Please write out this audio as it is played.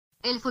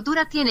El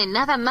futuro tiene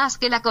nada más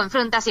que la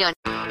confrontación.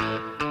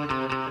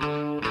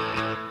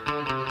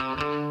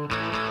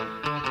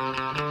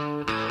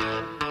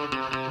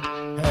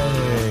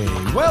 Hey,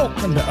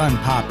 welcome to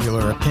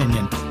Unpopular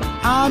Opinion.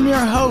 I'm your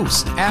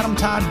host, Adam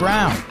Todd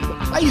Brown.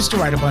 I used to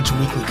write a bunch of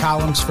weekly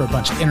columns for a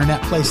bunch of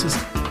internet places,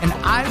 and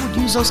I would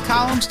use those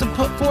columns to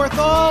put forth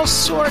all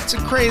sorts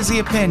of crazy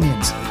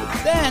opinions.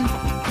 Then,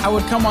 I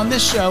would come on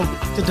this show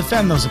to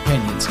defend those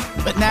opinions.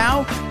 But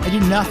now, I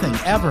do nothing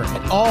ever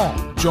at all.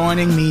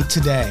 Joining me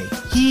today,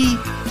 he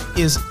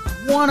is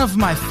one of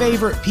my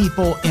favorite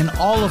people in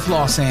all of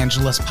Los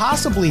Angeles,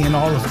 possibly in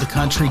all of the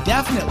country,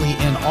 definitely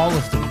in all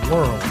of the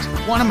world.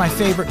 One of my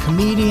favorite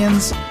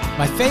comedians,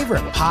 my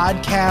favorite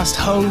podcast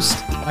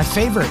host, my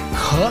favorite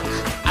cook.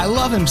 I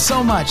love him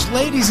so much.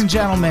 Ladies and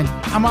gentlemen,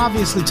 I'm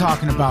obviously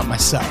talking about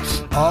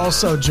myself.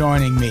 Also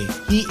joining me,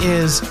 he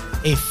is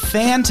a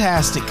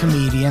fantastic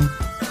comedian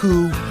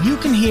who you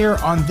can hear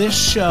on this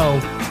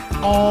show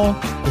all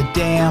the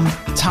damn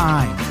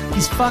time.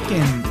 He's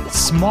fucking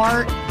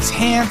smart, he's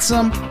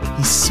handsome,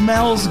 he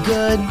smells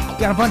good,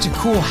 got a bunch of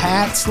cool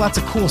hats, lots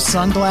of cool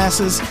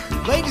sunglasses.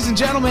 Ladies and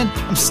gentlemen,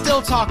 I'm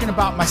still talking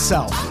about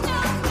myself.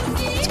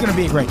 It's gonna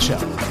be a great show.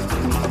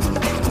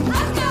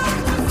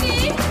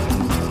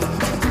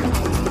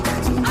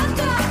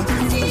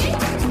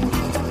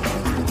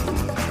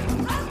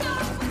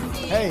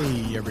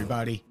 Hey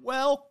everybody,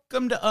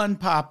 welcome to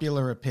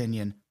Unpopular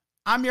Opinion.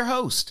 I'm your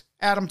host,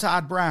 Adam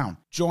Todd Brown.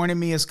 Joining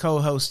me as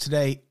co-host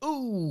today,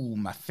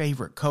 my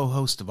favorite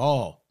co-host of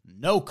all,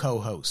 no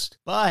co-host.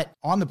 But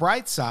on the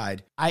bright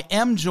side, I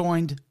am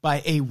joined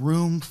by a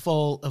room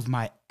full of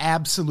my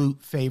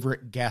absolute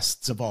favorite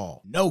guests of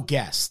all. No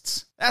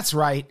guests. That's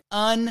right,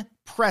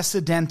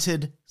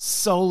 unprecedented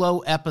solo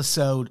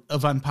episode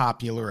of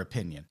Unpopular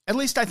Opinion. At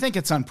least I think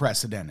it's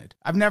unprecedented.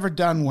 I've never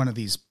done one of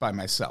these by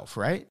myself,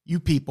 right? You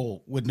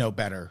people would know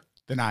better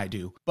than I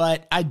do.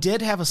 But I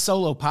did have a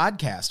solo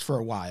podcast for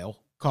a while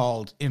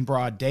called In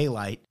Broad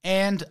Daylight,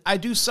 and I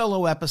do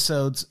solo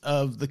episodes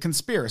of the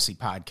Conspiracy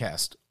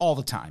Podcast all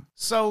the time.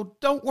 So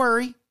don't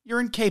worry, you're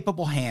in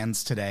capable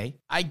hands today.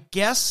 I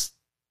guess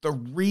the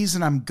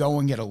reason I'm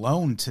going it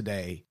alone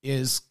today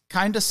is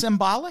kind of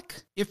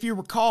symbolic. If you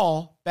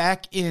recall,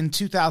 back in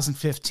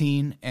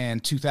 2015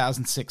 and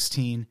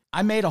 2016,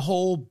 I made a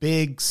whole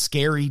big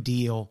scary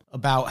deal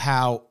about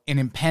how an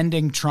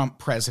impending Trump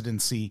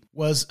presidency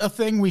was a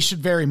thing we should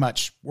very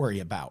much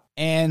worry about.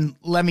 And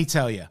let me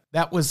tell you,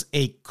 that was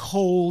a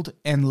cold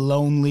and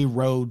lonely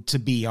road to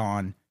be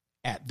on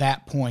at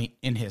that point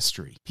in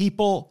history.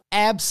 People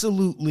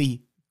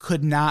absolutely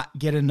could not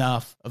get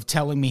enough of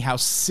telling me how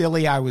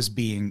silly I was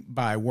being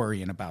by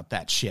worrying about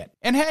that shit.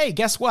 And hey,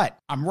 guess what?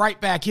 I'm right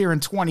back here in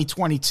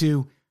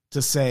 2022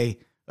 to say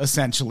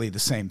essentially the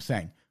same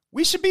thing.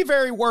 We should be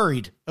very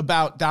worried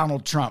about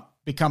Donald Trump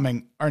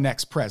becoming our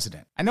next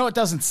president. I know it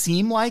doesn't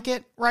seem like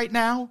it right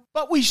now,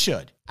 but we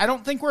should. I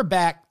don't think we're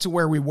back to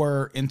where we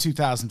were in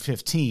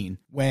 2015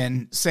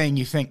 when saying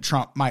you think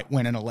Trump might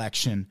win an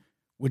election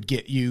would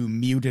get you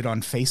muted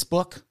on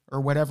Facebook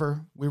or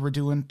whatever we were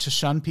doing to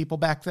shun people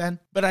back then.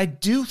 But I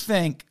do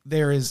think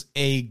there is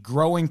a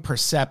growing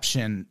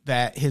perception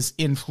that his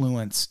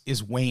influence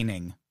is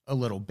waning a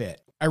little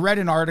bit. I read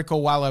an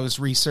article while I was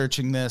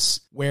researching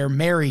this where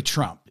Mary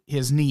Trump,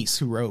 his niece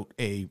who wrote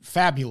a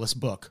fabulous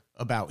book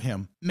about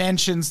him,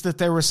 mentions that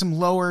there was some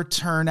lower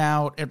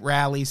turnout at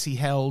rallies he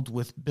held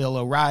with Bill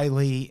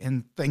O'Reilly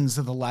and things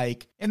of the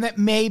like, and that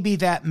maybe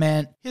that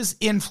meant his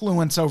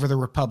influence over the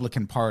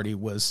Republican Party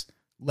was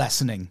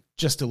lessening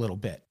just a little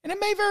bit. And it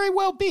may very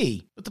well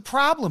be. But the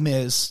problem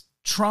is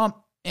Trump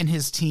and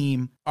his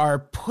team are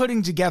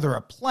putting together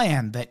a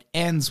plan that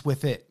ends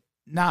with it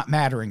not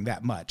mattering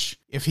that much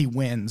if he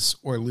wins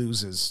or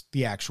loses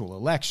the actual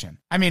election.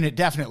 I mean, it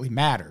definitely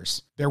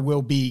matters. There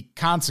will be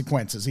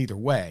consequences either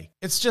way.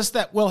 It's just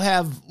that we'll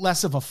have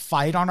less of a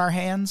fight on our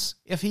hands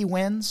if he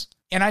wins.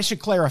 And I should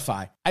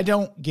clarify, I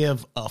don't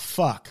give a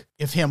fuck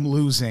if him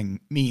losing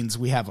means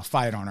we have a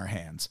fight on our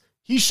hands.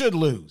 He should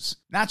lose,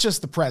 not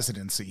just the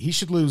presidency. He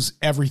should lose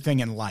everything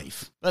in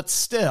life. But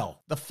still,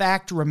 the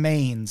fact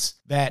remains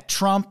that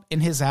Trump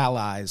and his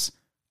allies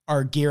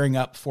are gearing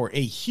up for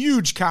a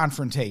huge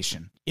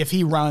confrontation if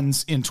he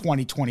runs in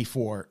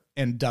 2024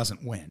 and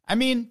doesn't win. I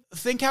mean,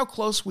 think how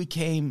close we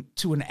came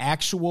to an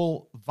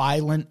actual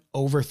violent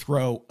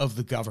overthrow of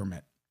the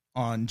government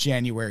on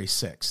January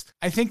 6th.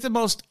 I think the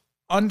most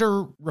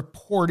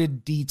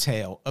underreported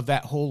detail of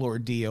that whole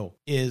ordeal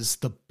is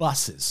the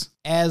buses.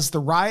 As the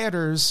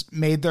rioters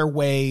made their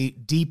way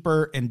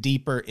deeper and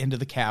deeper into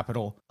the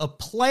Capitol, a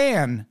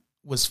plan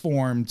was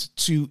formed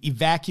to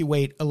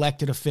evacuate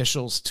elected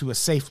officials to a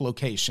safe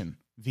location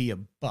via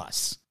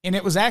bus. And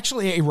it was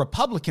actually a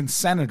Republican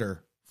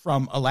senator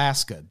from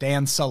Alaska,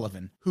 Dan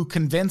Sullivan, who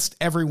convinced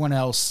everyone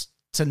else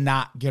to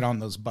not get on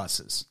those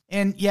buses.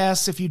 And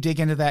yes, if you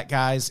dig into that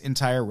guy's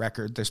entire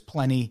record, there's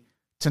plenty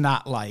to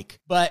not like.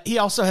 But he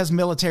also has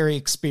military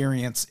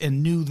experience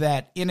and knew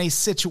that in a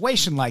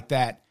situation like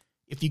that,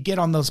 if you get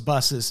on those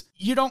buses,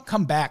 you don't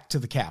come back to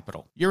the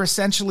Capitol. You're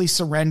essentially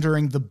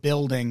surrendering the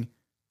building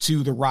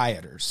to the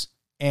rioters.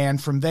 And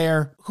from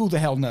there, who the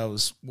hell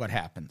knows what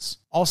happens.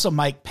 Also,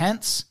 Mike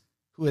Pence,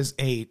 who is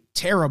a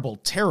terrible,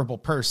 terrible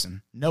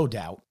person, no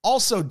doubt,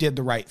 also did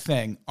the right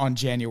thing on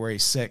January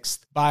 6th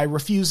by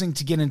refusing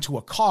to get into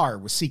a car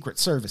with Secret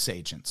Service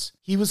agents.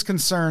 He was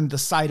concerned the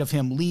sight of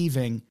him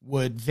leaving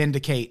would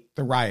vindicate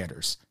the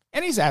rioters.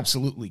 And he's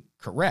absolutely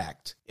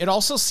correct. It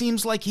also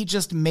seems like he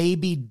just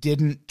maybe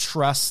didn't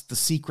trust the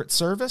Secret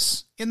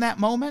Service in that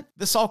moment.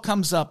 This all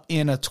comes up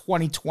in a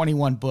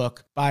 2021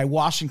 book by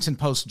Washington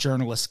Post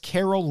journalists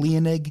Carol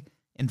Leonig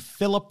and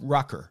Philip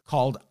Rucker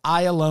called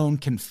I Alone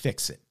Can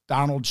Fix It: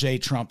 Donald J.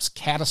 Trump's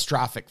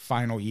Catastrophic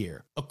Final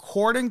Year.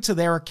 According to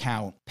their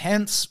account,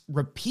 Pence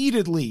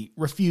repeatedly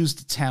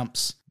refused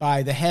attempts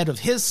by the head of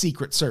his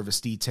Secret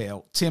Service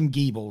detail, Tim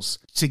Giebels,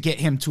 to get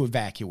him to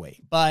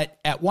evacuate. But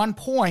at one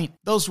point,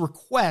 those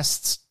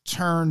requests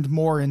turned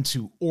more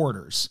into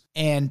orders,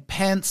 and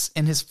Pence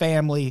and his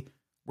family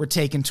were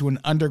taken to an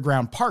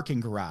underground parking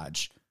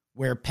garage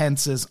where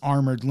Pence's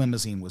armored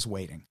limousine was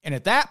waiting. And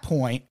at that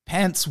point,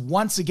 Pence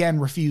once again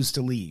refused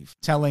to leave,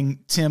 telling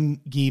Tim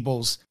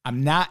Giebels,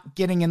 "I'm not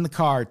getting in the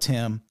car,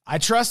 Tim. I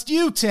trust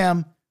you,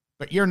 Tim,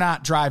 but you're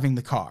not driving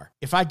the car.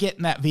 If I get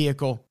in that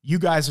vehicle, you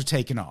guys are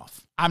taking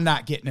off. I'm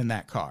not getting in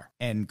that car,"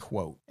 end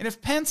quote. And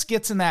if Pence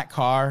gets in that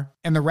car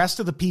and the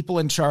rest of the people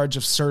in charge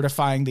of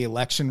certifying the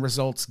election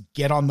results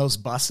get on those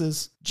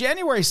buses,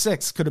 January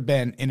 6th could have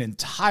been an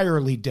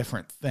entirely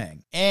different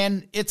thing.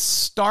 And it's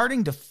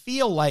starting to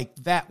feel like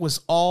that was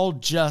all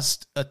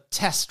just a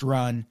test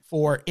run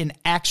for an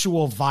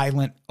actual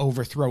violent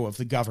overthrow of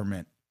the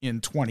government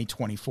in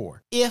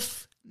 2024.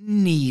 If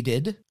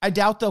needed. I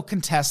doubt they'll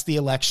contest the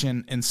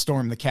election and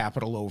storm the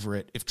Capitol over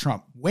it if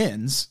Trump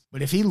wins.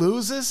 But if he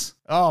loses,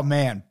 oh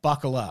man,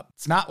 buckle up.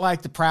 It's not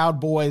like the Proud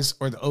Boys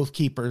or the Oath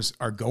Keepers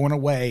are going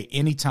away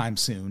anytime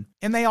soon.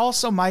 And they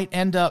also might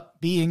end up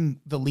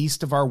being the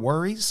least of our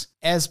worries.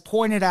 As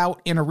pointed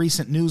out in a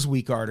recent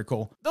Newsweek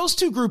article, those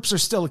two groups are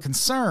still a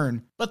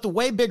concern, but the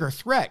way bigger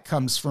threat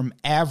comes from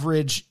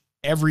average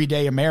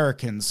everyday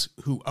Americans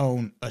who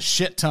own a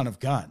shit ton of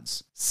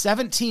guns.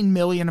 17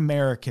 million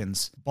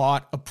Americans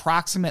bought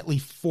approximately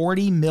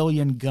 40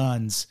 million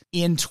guns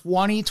in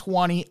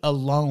 2020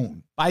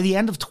 alone. By the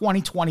end of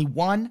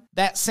 2021,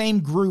 that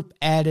same group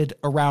added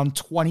around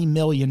 20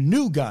 million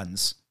new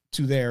guns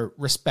to their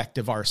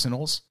respective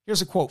arsenals.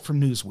 Here's a quote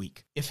from Newsweek.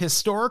 "If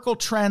historical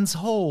trends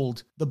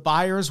hold, the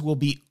buyers will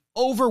be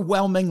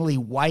overwhelmingly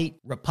white,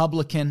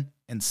 Republican,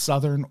 and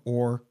Southern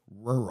or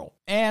rural."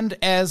 And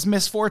as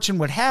misfortune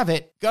would have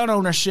it, gun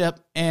ownership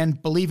and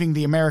believing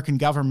the American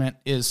government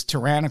is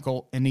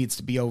tyrannical and needs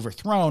to be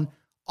overthrown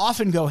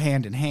often go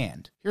hand in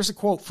hand. Here's a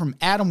quote from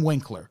Adam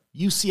Winkler,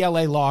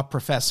 UCLA law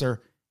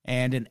professor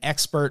and an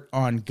expert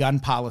on gun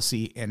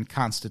policy and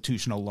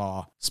constitutional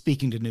law,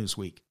 speaking to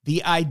Newsweek.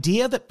 "The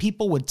idea that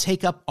people would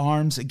take up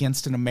arms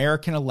against an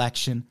American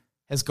election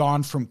has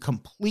gone from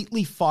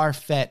completely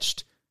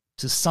far-fetched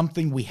to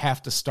something we have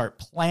to start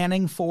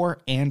planning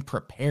for and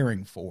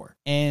preparing for,"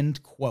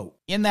 end quote.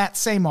 In that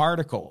same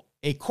article,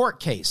 a court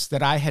case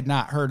that I had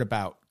not heard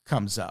about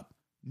comes up.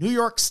 New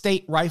York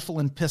State Rifle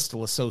and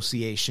Pistol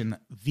Association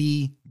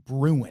v.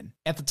 Bruen.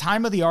 At the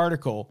time of the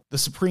article, the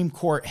Supreme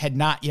Court had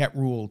not yet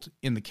ruled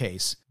in the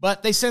case,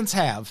 but they since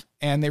have,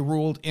 and they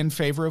ruled in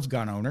favor of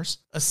gun owners.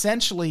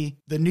 Essentially,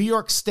 the New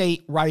York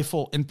State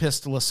Rifle and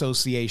Pistol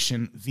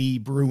Association v.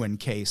 Bruen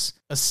case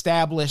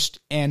established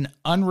an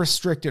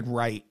unrestricted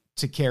right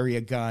to carry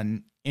a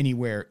gun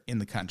anywhere in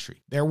the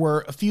country. There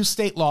were a few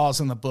state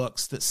laws on the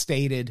books that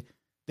stated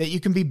that you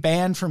can be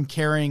banned from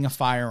carrying a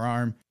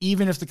firearm,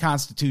 even if the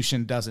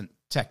Constitution doesn't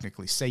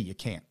technically say you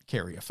can't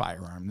carry a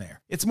firearm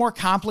there. It's more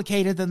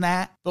complicated than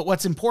that, but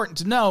what's important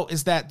to know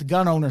is that the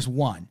gun owners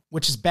won,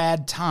 which is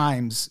bad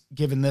times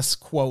given this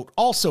quote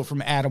also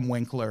from Adam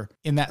Winkler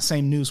in that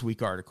same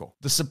Newsweek article.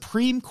 "The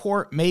Supreme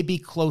Court may be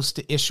close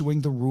to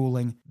issuing the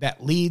ruling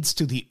that leads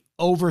to the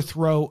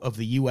overthrow of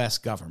the U.S.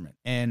 government,"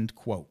 end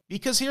quote.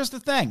 Because here's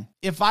the thing,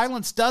 if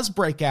violence does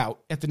break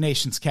out at the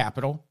nation's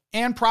capital,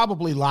 and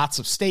probably lots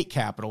of state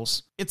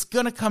capitals, it's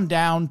going to come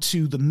down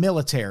to the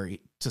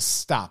military to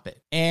stop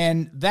it.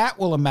 And that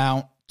will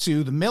amount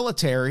to the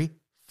military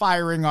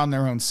firing on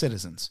their own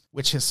citizens,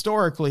 which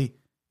historically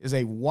is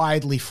a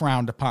widely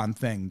frowned upon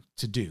thing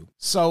to do.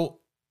 So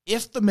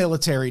if the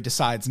military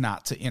decides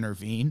not to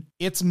intervene,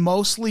 it's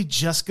mostly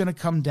just going to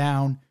come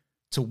down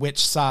to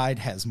which side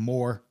has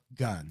more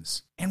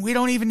guns. And we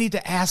don't even need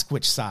to ask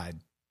which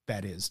side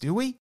that is, do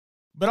we?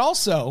 But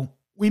also,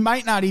 we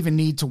might not even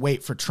need to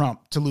wait for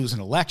Trump to lose an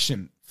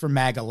election for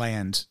MAGA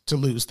land to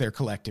lose their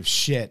collective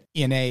shit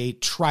in a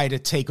try to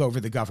take over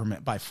the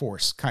government by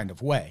force kind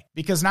of way.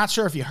 Because not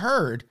sure if you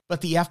heard, but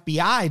the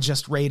FBI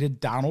just raided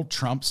Donald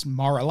Trump's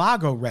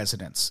Mar-a-Lago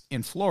residence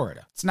in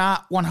Florida. It's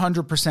not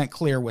 100%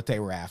 clear what they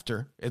were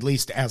after, at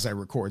least as I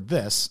record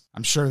this.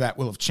 I'm sure that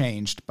will have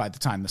changed by the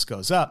time this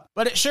goes up.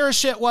 But it sure as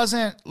shit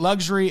wasn't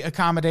luxury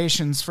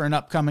accommodations for an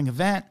upcoming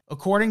event.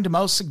 According to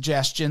most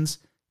suggestions,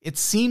 It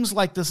seems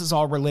like this is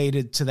all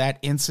related to that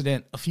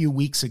incident a few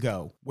weeks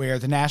ago where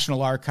the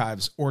National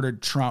Archives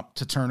ordered Trump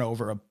to turn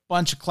over a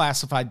bunch of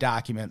classified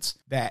documents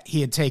that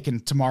he had taken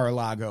to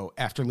Mar-a-Lago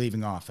after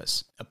leaving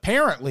office.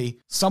 Apparently,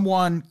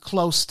 someone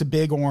close to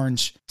Big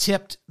Orange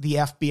tipped the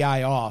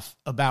FBI off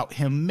about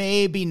him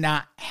maybe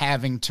not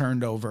having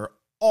turned over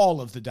all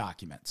of the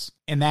documents.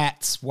 And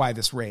that's why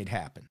this raid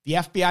happened. The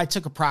FBI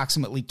took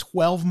approximately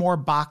 12 more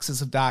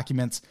boxes of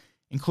documents,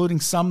 including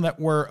some that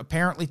were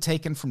apparently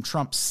taken from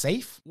Trump's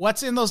safe.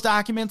 What's in those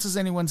documents is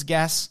anyone's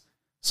guess.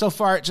 So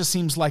far, it just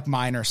seems like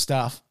minor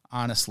stuff,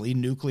 honestly.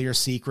 Nuclear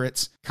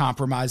secrets,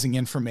 compromising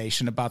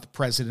information about the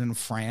president of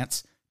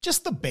France,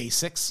 just the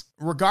basics.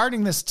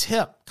 Regarding this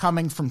tip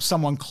coming from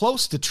someone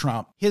close to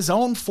Trump, his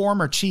own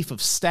former chief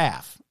of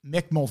staff,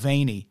 Mick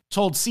Mulvaney,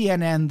 told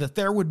CNN that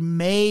there would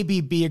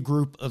maybe be a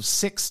group of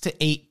 6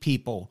 to 8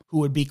 people who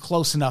would be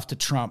close enough to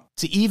Trump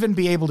to even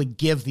be able to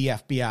give the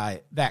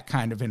FBI that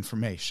kind of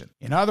information.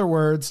 In other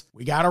words,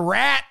 we got a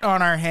rat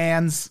on our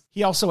hands.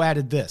 He also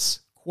added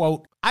this,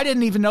 quote, "I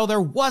didn't even know there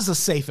was a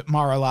safe at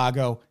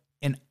Mar-a-Lago,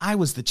 and I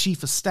was the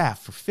chief of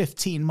staff for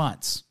 15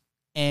 months.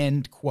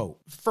 End quote.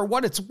 For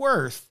what it's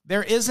worth,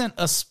 there isn't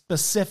a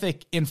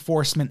specific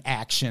enforcement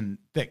action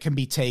that can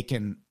be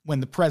taken when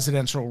the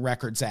Presidential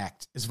Records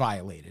Act is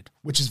violated,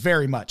 which is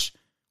very much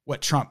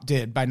what Trump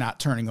did by not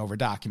turning over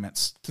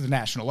documents to the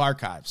National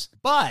Archives.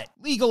 But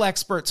legal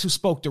experts who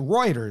spoke to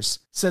Reuters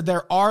said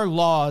there are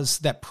laws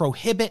that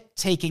prohibit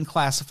taking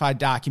classified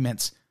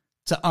documents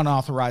to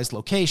unauthorized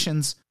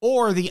locations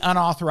or the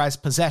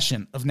unauthorized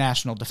possession of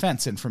national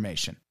defense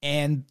information.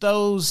 And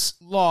those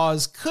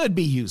laws could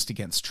be used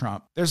against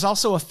Trump. There's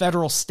also a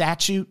federal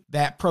statute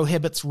that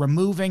prohibits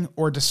removing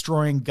or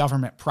destroying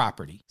government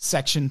property.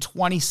 Section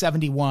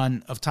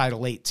 2071 of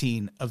Title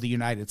 18 of the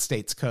United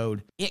States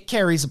Code. It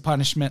carries a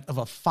punishment of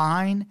a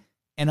fine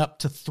and up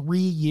to 3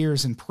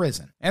 years in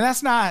prison. And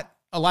that's not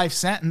a life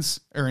sentence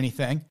or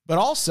anything, but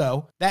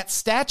also that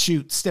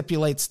statute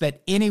stipulates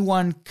that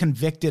anyone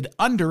convicted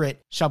under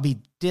it shall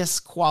be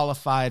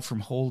disqualified from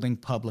holding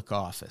public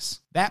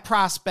office. That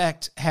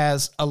prospect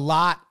has a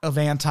lot of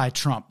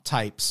anti-Trump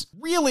types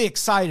really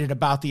excited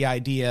about the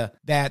idea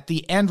that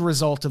the end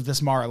result of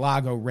this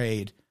Mar-a-Lago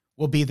raid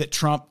will be that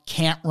Trump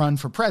can't run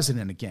for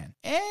president again.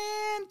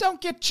 And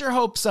don't get your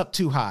hopes up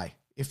too high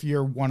if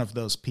you're one of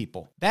those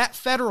people. That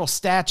federal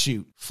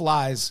statute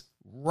flies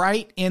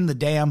right in the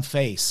damn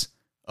face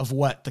of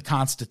what the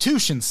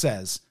Constitution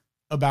says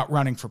about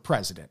running for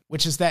president,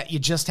 which is that you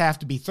just have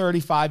to be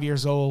 35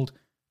 years old,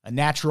 a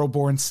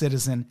natural-born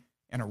citizen,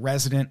 and a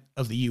resident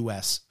of the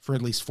U.S. for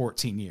at least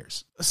 14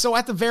 years. So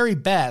at the very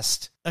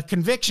best, a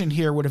conviction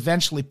here would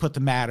eventually put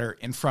the matter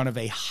in front of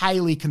a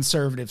highly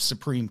conservative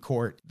Supreme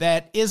Court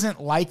that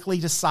isn't likely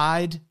to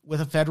side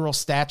with a federal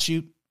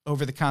statute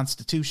over the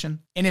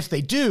Constitution. And if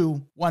they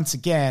do, once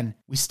again,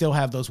 we still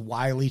have those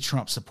wily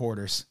Trump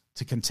supporters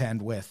to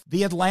contend with.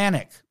 The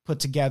Atlantic put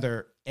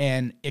together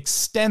an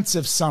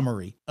extensive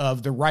summary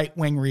of the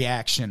right-wing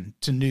reaction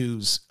to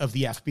news of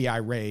the FBI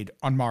raid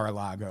on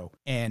Mar-a-Lago,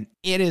 and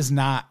it is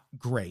not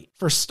great.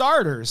 For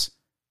starters,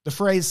 the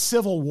phrase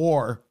civil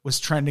war was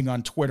trending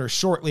on Twitter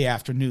shortly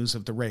after news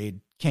of the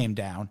raid came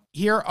down.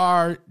 Here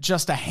are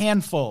just a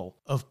handful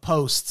of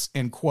posts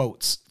and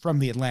quotes from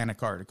the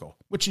Atlantic article,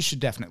 which you should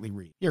definitely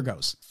read. Here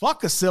goes.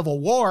 "Fuck a civil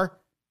war.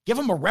 Give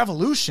them a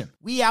revolution.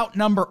 We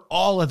outnumber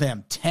all of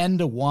them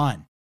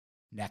 10-1.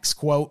 Next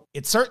quote,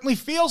 "It certainly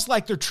feels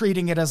like they're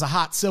treating it as a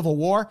hot civil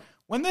war.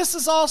 When this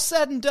is all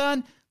said and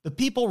done, the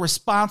people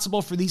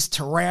responsible for these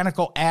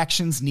tyrannical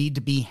actions need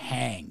to be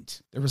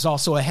hanged." There was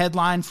also a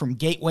headline from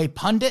Gateway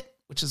Pundit,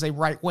 which is a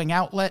right-wing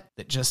outlet,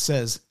 that just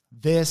says,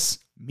 "This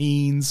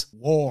means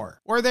war."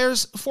 Or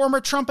there's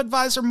former Trump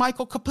advisor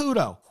Michael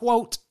Caputo,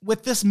 quote,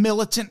 "With this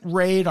militant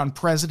raid on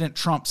President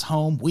Trump's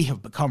home, we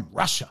have become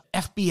Russia.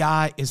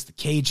 FBI is the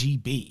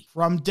KGB."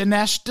 From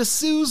Dinesh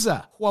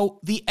D'Souza,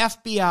 quote, "The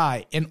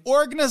FBI, an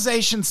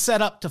organization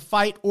set up to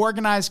fight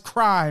organized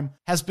crime,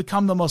 has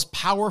become the most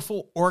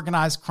powerful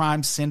organized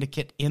crime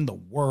syndicate in the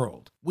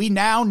world. We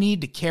now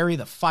need to carry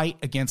the fight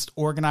against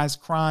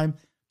organized crime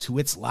to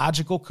its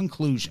logical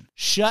conclusion.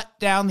 Shut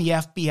down the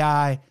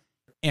FBI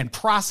and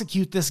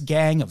prosecute this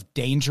gang of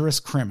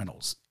dangerous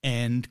criminals."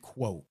 End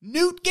quote.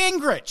 Newt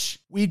Gingrich,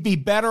 "We'd be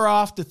better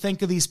off to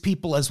think of these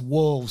people as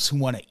wolves who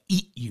want to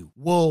eat you,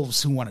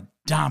 wolves who want to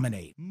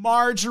dominate."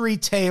 Marjorie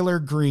Taylor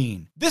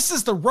Greene, "This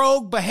is the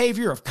rogue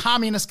behavior of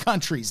communist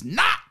countries,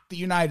 not the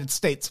United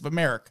States of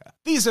America.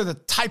 These are the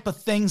type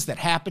of things that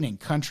happen in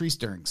countries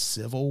during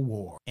civil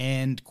war."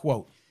 End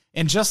quote.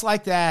 And just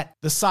like that,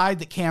 the side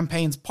that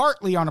campaigns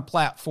partly on a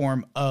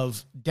platform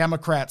of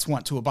Democrats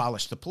want to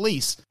abolish the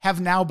police have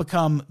now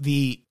become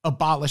the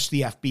abolish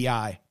the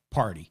FBI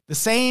party. The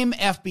same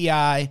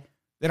FBI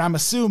that I'm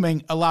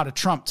assuming a lot of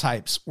Trump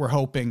types were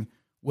hoping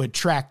would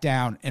track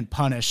down and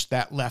punish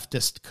that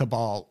leftist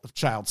cabal of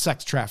child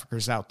sex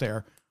traffickers out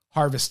there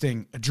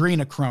harvesting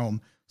adrenochrome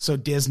so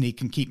Disney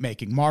can keep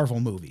making Marvel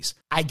movies.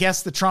 I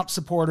guess the Trump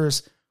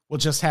supporters will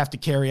just have to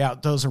carry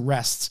out those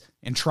arrests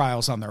and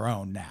trials on their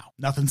own now.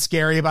 Nothing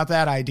scary about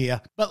that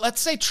idea. But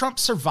let's say Trump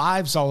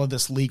survives all of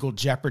this legal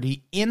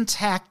jeopardy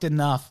intact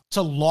enough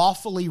to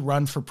lawfully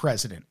run for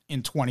president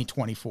in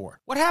 2024.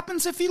 What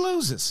happens if he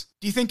loses?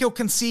 Do you think he'll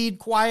concede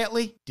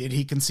quietly? Did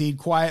he concede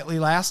quietly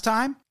last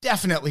time?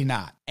 Definitely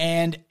not.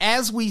 And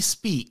as we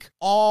speak,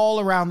 all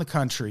around the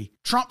country,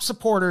 Trump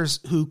supporters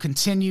who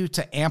continue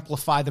to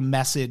amplify the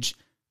message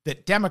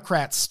that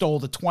Democrats stole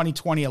the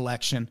 2020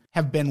 election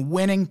have been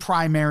winning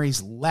primaries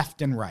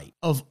left and right.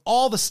 Of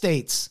all the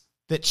states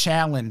that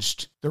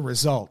challenged the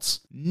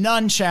results,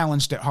 none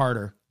challenged it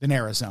harder than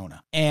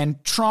Arizona.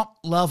 And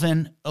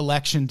Trump-loving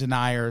election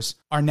deniers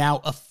are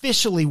now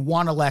officially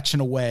one election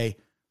away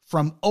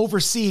from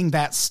overseeing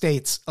that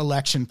state's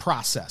election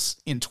process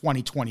in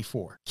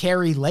 2024.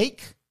 Kari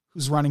Lake,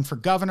 who's running for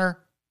governor,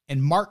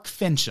 and Mark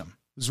Finchem,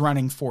 who's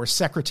running for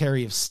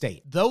Secretary of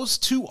State. Those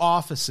two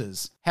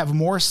offices have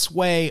more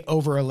sway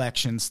over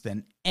elections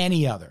than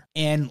any other.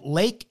 And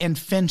Lake and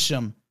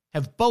Finchem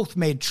have both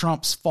made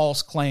Trump's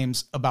false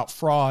claims about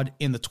fraud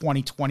in the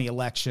 2020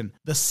 election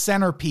the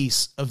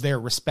centerpiece of their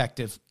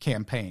respective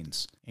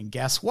campaigns. And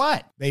guess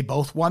what? They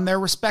both won their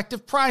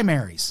respective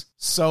primaries.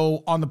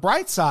 So on the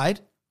bright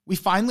side, we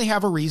finally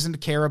have a reason to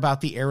care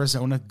about the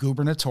Arizona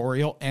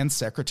gubernatorial and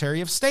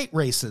Secretary of State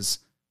races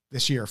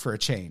this year for a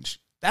change.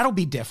 That'll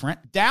be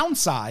different.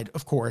 Downside,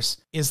 of course,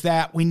 is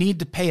that we need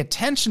to pay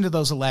attention to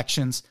those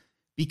elections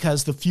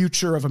because the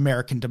future of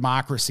American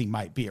democracy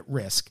might be at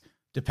risk,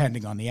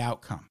 depending on the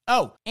outcome.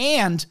 Oh,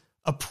 and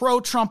a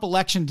pro-Trump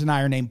election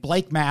denier named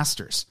Blake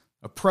Masters,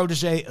 a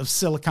protege of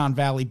Silicon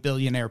Valley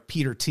billionaire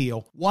Peter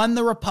Thiel, won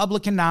the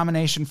Republican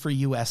nomination for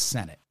U.S.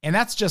 Senate. And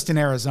that's just in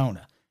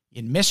Arizona.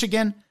 In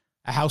Michigan,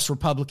 a House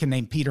Republican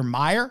named Peter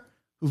Meijer,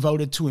 who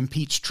voted to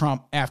impeach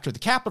Trump after the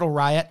Capitol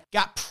riot,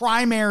 got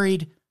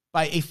primaried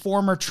by a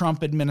former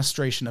Trump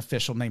administration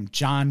official named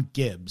John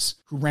Gibbs,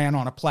 who ran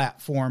on a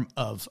platform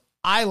of,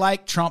 "I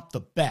like Trump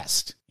the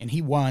best," and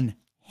he won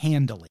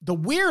handily. The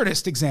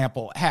weirdest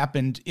example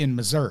happened in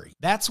Missouri.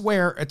 That's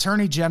where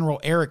Attorney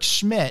General Eric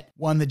Schmitt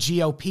won the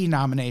GOP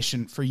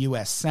nomination for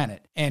U.S.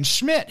 Senate. And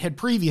Schmitt had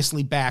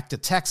previously backed a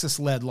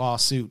Texas-led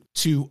lawsuit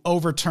to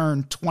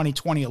overturn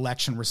 2020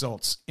 election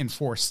results in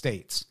 4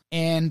 states.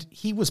 And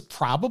he was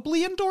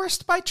probably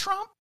endorsed by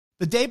Trump.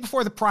 The day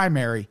before the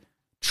primary,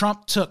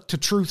 Trump took to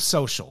Truth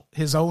Social,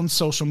 his own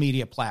social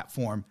media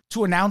platform,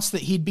 to announce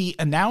that he'd be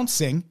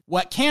announcing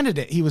what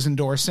candidate he was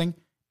endorsing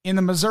in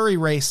the Missouri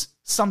race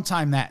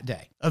sometime that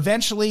day.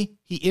 Eventually,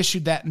 he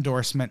issued that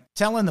endorsement,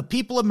 telling the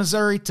people of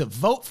Missouri to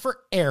vote for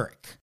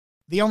Eric.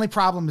 The only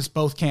problem is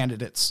both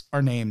candidates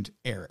are named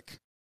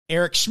Eric.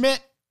 Eric Schmitt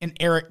and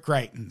Eric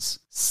Greitens.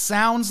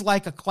 Sounds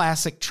like a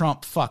classic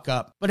Trump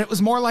fuck-up, but it was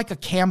more like a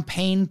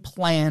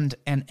campaign-planned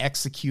and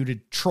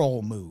executed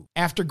troll move.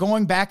 After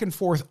going back and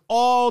forth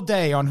all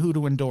day on who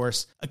to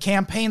endorse, a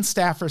campaign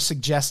staffer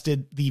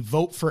suggested the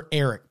Vote for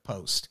Eric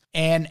post.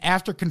 And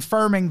after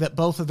confirming that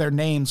both of their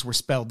names were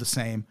spelled the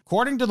same,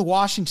 according to the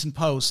Washington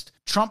Post,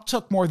 Trump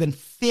took more than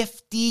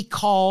 50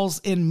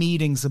 calls and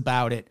meetings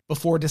about it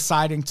before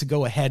deciding to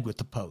go ahead with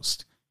the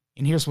post.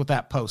 And here's what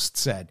that post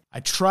said: "I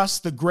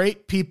trust the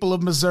great people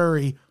of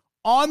Missouri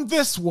on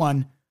this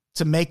one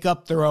to make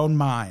up their own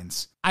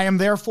minds. I am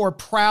therefore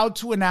proud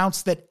to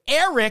announce that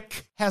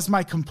Eric has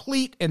my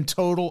complete and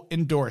total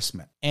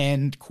endorsement."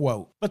 End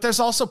quote. But there's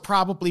also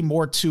probably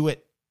more to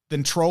it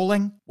than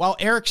trolling. While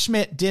Eric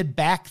Schmitt did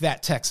back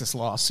that Texas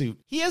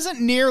lawsuit, he isn't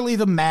nearly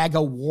the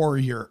MAGA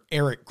warrior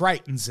Eric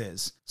Greitens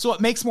is. So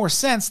it makes more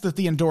sense that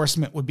the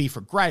endorsement would be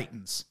for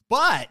Greitens.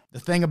 But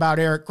the thing about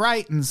Eric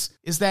Greitens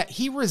is that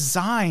he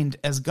resigned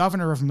as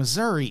governor of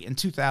Missouri in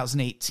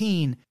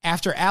 2018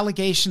 after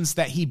allegations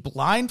that he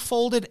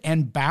blindfolded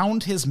and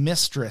bound his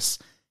mistress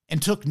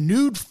and took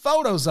nude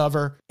photos of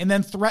her and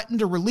then threatened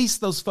to release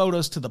those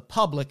photos to the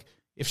public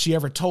if she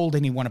ever told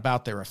anyone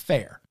about their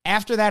affair.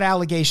 After that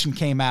allegation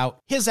came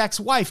out, his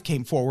ex-wife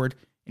came forward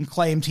and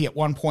claimed he at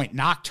one point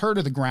knocked her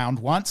to the ground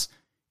once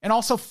and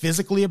also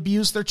physically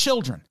abused their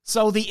children.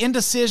 So the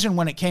indecision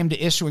when it came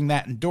to issuing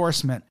that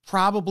endorsement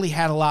probably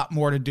had a lot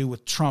more to do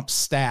with Trump's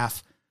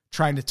staff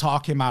trying to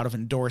talk him out of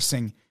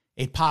endorsing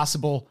a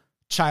possible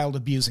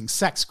child-abusing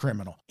sex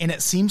criminal. And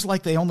it seems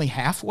like they only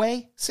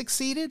halfway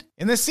succeeded.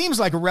 And this seems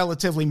like a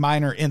relatively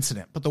minor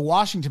incident, but the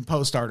Washington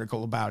Post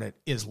article about it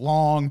is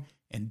long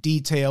and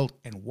detailed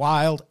and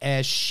wild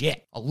as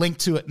shit. I'll link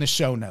to it in the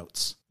show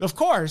notes. Of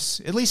course,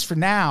 at least for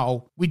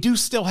now, we do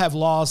still have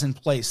laws in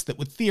place that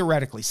would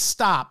theoretically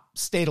stop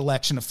state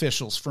election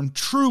officials from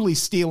truly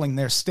stealing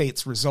their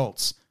state's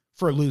results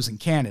for a losing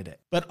candidate.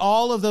 But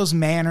all of those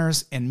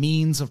manners and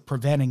means of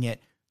preventing it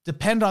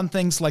depend on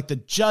things like the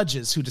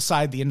judges who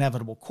decide the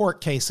inevitable court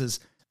cases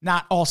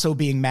not also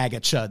being MAGA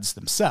chuds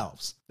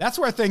themselves. That's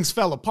where things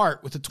fell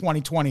apart with the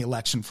 2020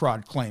 election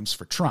fraud claims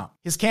for Trump.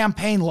 His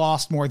campaign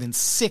lost more than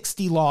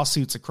 60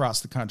 lawsuits across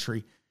the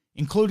country,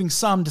 including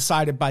some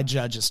decided by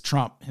judges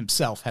Trump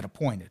himself had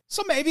appointed.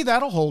 So maybe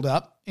that'll hold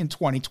up in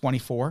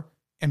 2024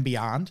 and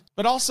beyond.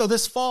 But also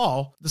this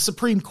fall, the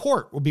Supreme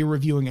Court will be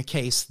reviewing a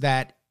case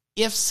that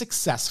if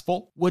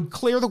successful, would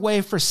clear the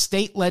way for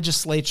state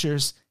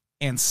legislatures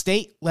and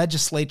state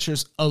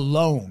legislatures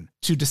alone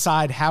to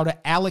decide how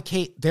to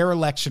allocate their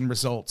election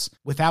results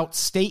without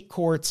state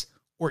courts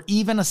or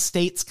even a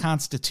state's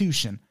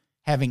constitution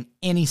having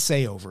any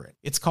say over it.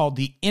 It's called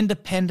the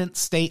Independent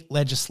State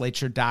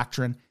Legislature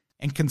Doctrine,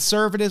 and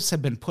conservatives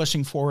have been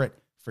pushing for it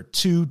for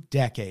 2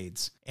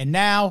 decades. And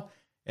now,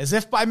 as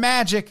if by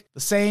magic, the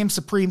same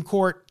Supreme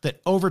Court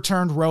that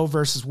overturned Roe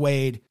versus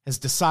Wade has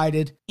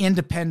decided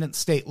independent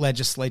state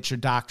legislature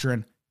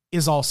doctrine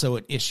is also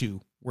an issue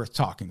worth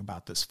talking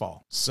about this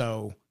fall.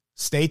 So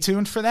stay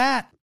tuned for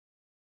that.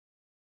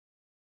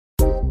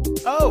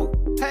 Oh,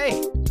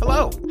 hey,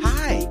 hello,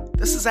 hi,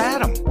 this is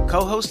Adam,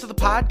 co-host of the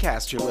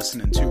podcast you're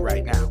listening to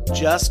right now.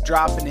 Just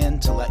dropping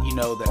in to let you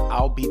know that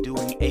I'll be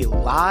doing a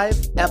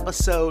live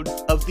episode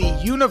of the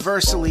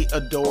universally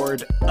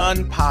adored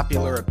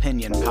Unpopular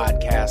Opinion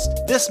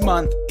podcast this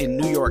month in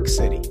New York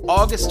City,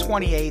 August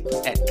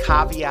 28th at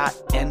Caveat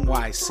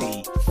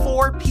NYC,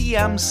 4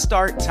 p.m.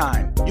 start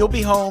time. You'll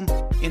be home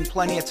in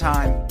plenty of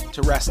time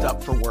to rest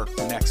up for work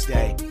the next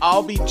day.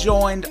 I'll be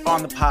joined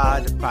on the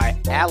pod by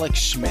Alex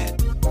Schmidt,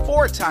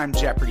 4-time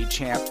Jeopardy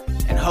champ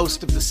and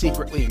host of the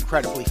secretly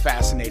incredibly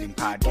fascinating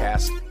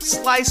podcast,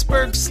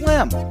 Sliceberg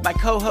Slim, my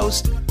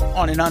co-host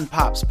on an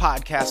Unpops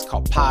podcast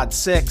called Pod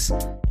 6,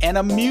 and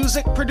a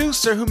music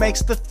producer who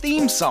makes the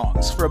theme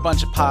songs for a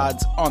bunch of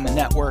pods on the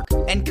network,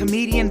 and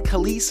comedian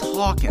Khalees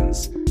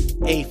Hawkins,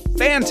 a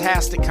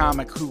fantastic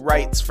comic who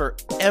writes for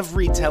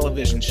every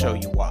television show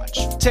you watch.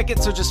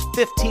 Tickets are just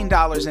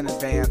 $15 in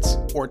advance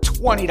or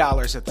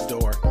 $20 at the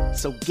door,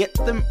 so get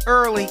them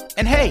early.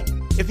 And hey,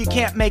 if you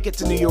can't make it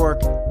to New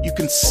York, you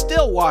can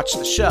still watch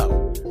the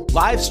show.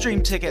 Live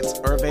stream tickets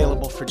are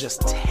available for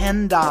just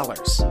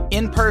 $10.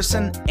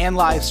 In-person and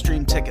live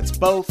stream tickets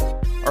both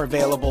are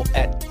available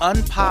at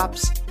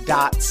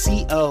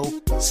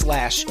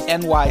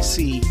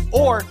unpops.co/NYC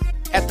or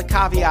at the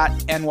Caveat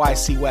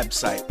NYC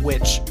website,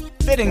 which,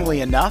 fittingly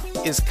enough,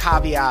 is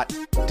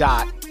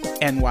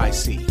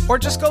caveat.nyc. Or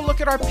just go look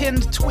at our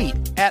pinned tweet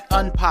at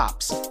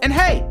Unpops. And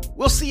hey,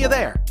 we'll see you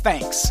there.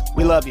 Thanks.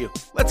 We love you.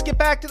 Let's get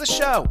back to the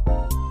show.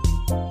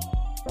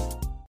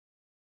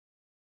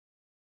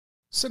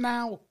 So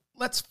now,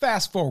 let's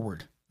fast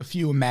forward a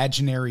few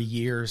imaginary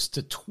years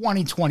to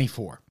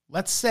 2024.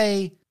 Let's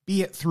say,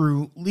 be it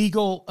through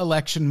legal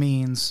election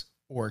means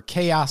or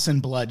chaos and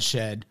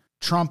bloodshed,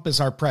 Trump is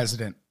our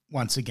president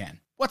once again.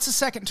 What's the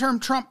second-term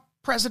Trump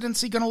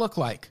presidency going to look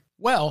like?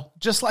 Well,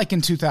 just like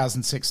in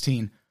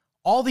 2016,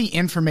 all the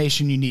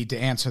information you need to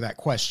answer that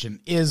question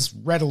is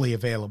readily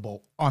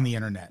available on the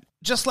internet.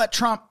 Just let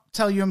Trump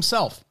tell you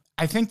himself.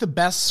 I think the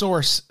best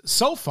source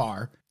so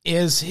far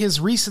is his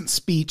recent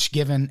speech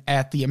given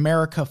at the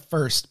America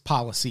First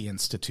Policy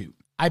Institute.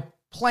 I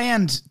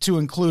planned to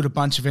include a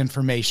bunch of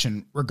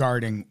information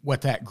regarding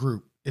what that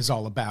group is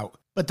all about,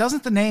 but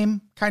doesn't the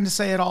name kind of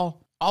say it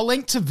all? I'll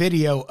link to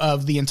video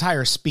of the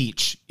entire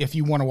speech if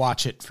you want to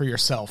watch it for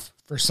yourself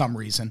for some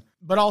reason.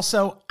 But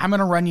also, I'm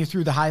going to run you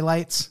through the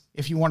highlights,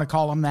 if you want to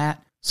call them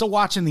that. So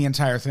watching the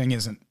entire thing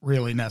isn't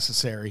really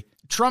necessary.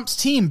 Trump's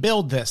team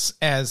billed this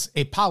as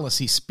a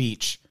policy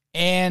speech,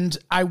 and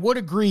I would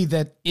agree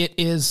that it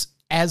is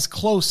as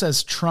close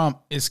as Trump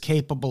is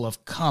capable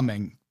of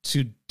coming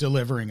to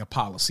delivering a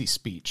policy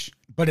speech.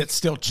 But it's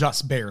still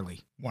just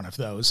barely one of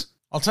those.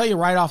 I'll tell you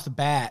right off the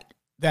bat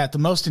that the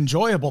most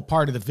enjoyable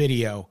part of the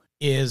video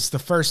is the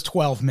first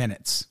 12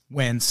 minutes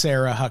when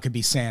Sarah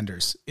Huckabee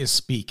Sanders is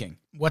speaking.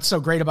 What's so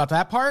great about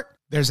that part?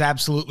 There's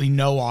absolutely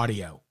no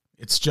audio.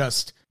 It's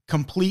just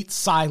complete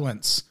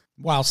silence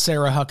while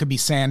Sarah Huckabee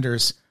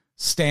Sanders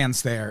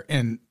stands there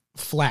and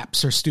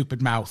flaps her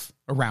stupid mouth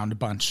around a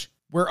bunch.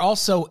 We're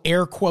also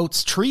air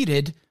quotes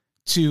treated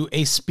to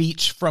a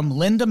speech from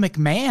Linda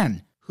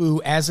McMahon,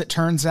 who, as it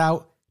turns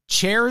out,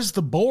 chairs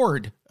the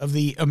board of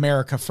the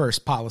America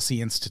First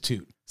Policy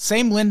Institute.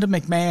 Same Linda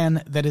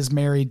McMahon that is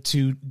married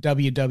to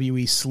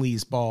WWE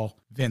sleazeball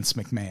Vince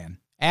McMahon.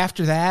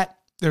 After that,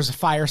 there's a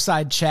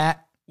fireside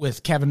chat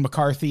with Kevin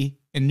McCarthy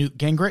and Newt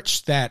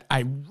Gingrich that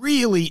I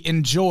really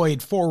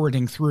enjoyed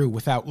forwarding through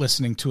without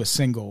listening to a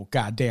single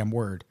goddamn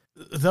word.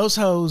 Those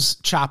hoes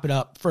chop it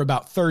up for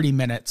about 30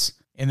 minutes,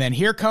 and then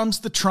here comes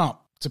the Trump,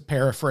 to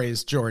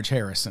paraphrase George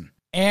Harrison.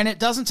 And it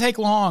doesn't take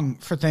long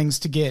for things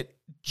to get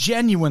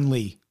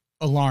genuinely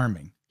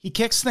alarming. He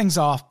kicks things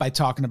off by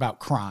talking about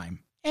crime.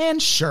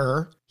 And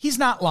sure, he's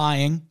not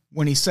lying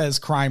when he says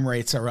crime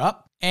rates are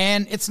up.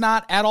 And it's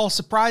not at all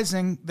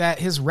surprising that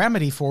his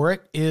remedy for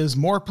it is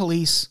more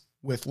police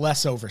with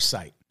less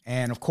oversight.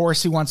 And of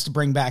course, he wants to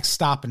bring back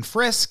stop and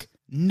frisk.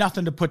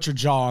 Nothing to put your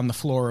jaw on the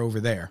floor over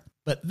there.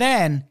 But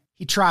then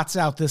he trots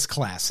out this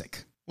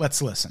classic.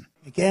 Let's listen.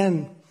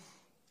 Again,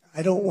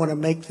 I don't want to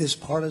make this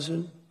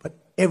partisan, but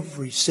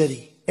every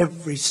city,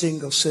 every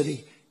single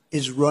city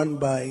is run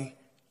by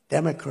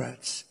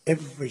Democrats.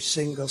 Every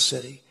single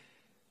city.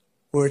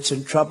 Where it's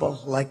in trouble,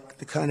 like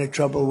the kind of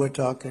trouble we're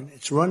talking.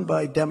 It's run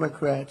by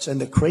Democrats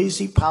and the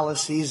crazy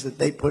policies that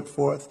they put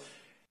forth.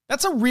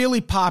 That's a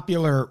really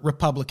popular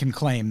Republican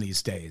claim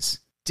these days.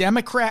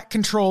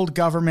 Democrat-controlled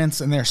governments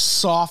and their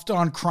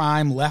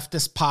soft-on-crime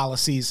leftist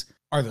policies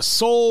are the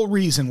sole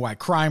reason why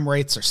crime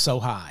rates are so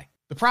high.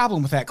 The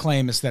problem with that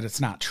claim is that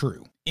it's not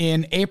true.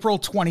 In April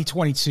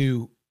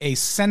 2022, a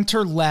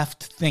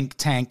center-left think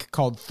tank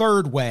called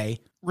Third Way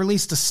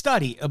released a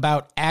study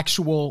about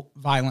actual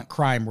violent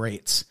crime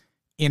rates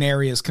in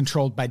areas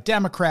controlled by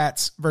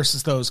Democrats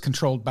versus those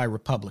controlled by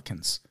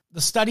Republicans. The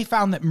study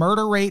found that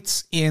murder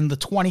rates in the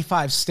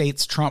 25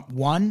 states Trump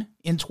won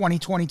in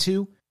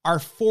 2022 are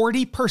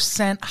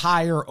 40%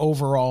 higher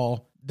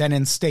overall than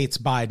in states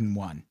Biden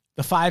won.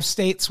 The 5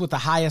 states with the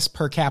highest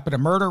per capita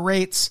murder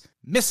rates,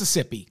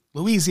 Mississippi,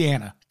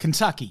 Louisiana,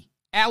 Kentucky,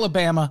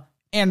 Alabama,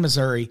 and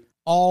Missouri,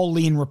 all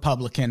lean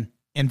Republican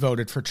and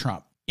voted for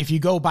Trump. If you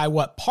go by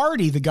what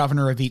party the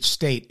governor of each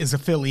state is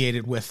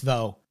affiliated with,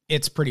 though,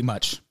 it's pretty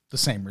much the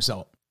same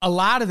result. A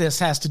lot of this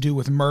has to do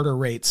with murder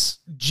rates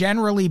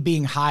generally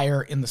being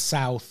higher in the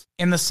South,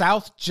 and the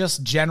South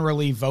just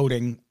generally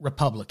voting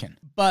Republican.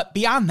 But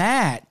beyond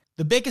that,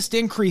 the biggest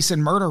increase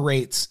in murder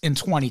rates in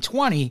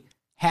 2020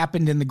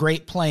 happened in the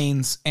Great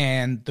Plains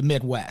and the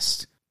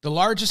Midwest. The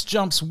largest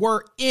jumps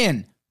were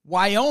in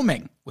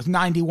Wyoming with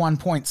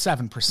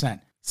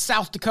 91.7%,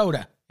 South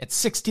Dakota at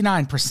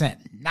 69%,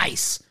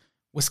 nice,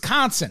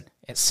 Wisconsin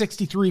at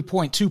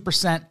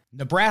 63.2%,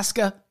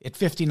 Nebraska at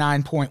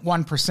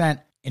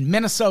 59.1%, and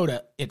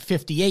Minnesota at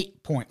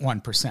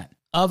 58.1%.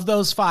 Of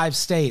those 5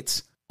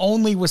 states,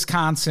 only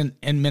Wisconsin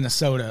and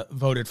Minnesota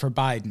voted for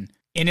Biden.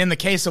 And in the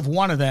case of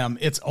one of them,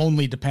 it's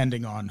only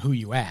depending on who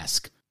you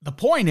ask. The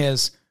point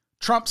is,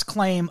 Trump's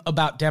claim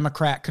about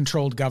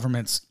Democrat-controlled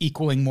governments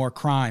equaling more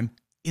crime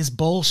is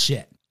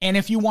bullshit. And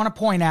if you want to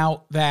point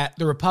out that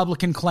the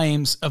Republican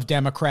claims of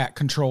Democrat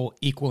control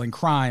equaling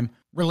crime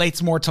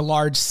relates more to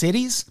large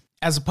cities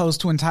as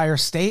opposed to entire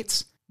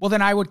states, well,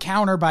 then I would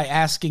counter by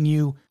asking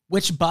you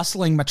which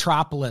bustling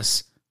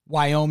metropolis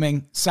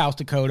Wyoming, South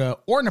Dakota,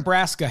 or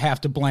Nebraska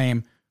have to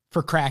blame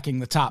for cracking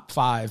the top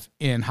 5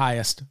 in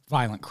highest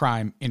violent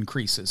crime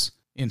increases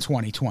in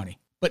 2020.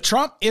 But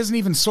Trump isn't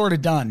even sort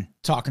of done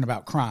talking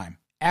about crime.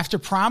 After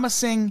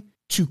promising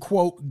to,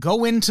 quote,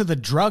 go into the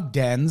drug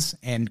dens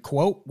and,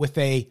 quote, with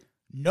a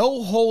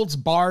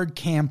no-holds-barred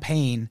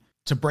campaign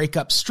to break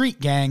up street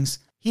gangs,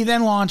 he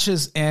then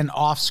launches an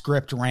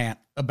off-script rant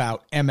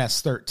about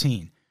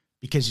MS-13.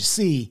 Because you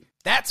see,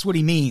 that's what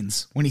he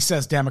means when he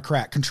says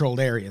Democrat-controlled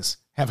areas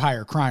have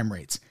higher crime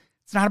rates.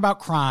 It's not about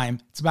crime,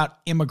 it's about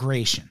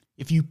immigration.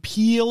 If you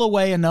peel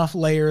away enough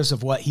layers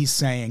of what he's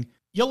saying,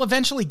 you'll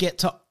eventually get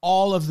to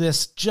all of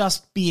this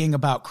just being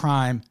about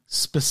crime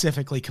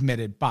specifically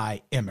committed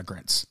by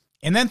immigrants.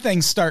 And then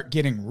things start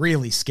getting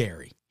really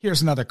scary.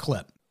 Here's another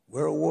clip.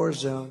 We're a war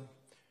zone.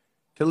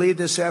 To lead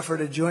this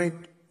effort, a joint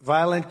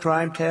violent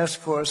crime task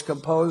force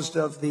composed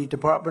of the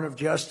Department of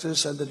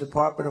Justice and the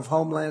Department of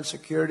Homeland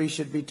Security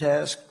should be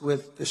tasked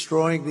with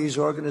destroying these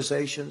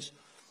organizations,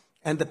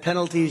 and the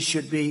penalties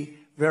should be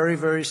very,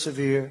 very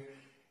severe.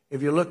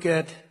 If you look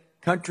at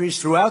countries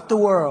throughout the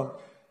world,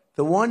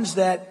 the ones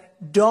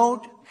that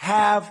don't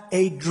have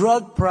a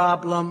drug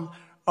problem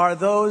are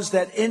those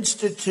that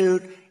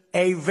institute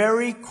a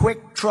very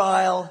quick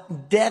trial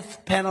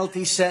death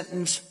penalty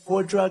sentence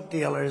for drug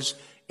dealers.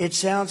 It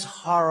sounds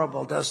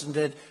horrible, doesn't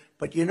it?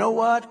 But you know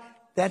what?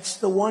 That's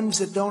the ones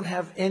that don't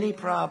have any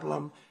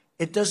problem.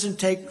 It doesn't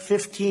take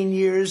 15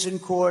 years in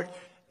court.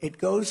 It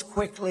goes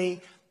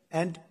quickly,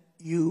 and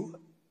you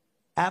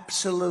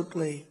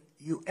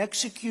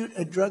execute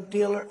a drug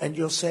dealer and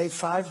you'll save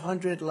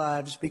 500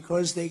 lives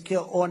because they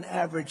kill on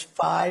average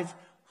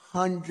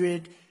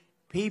 500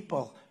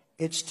 people.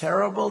 It's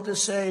terrible to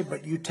say,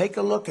 but you take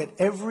a look at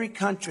every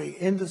country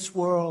in this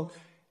world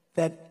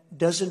that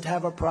doesn't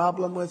have a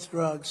problem with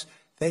drugs.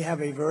 They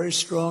have a very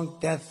strong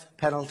death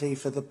penalty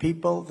for the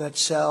people that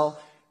sell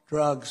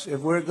drugs.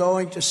 If we're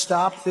going to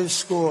stop this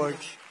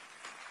scourge,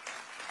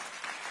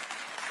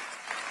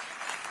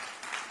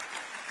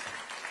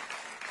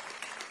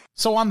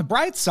 so on the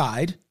bright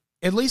side,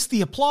 at least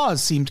the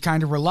applause seemed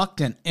kind of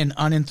reluctant and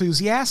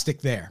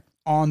unenthusiastic there.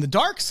 On the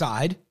dark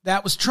side,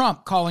 that was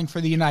Trump calling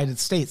for the United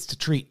States to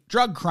treat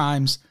drug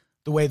crimes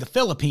the way the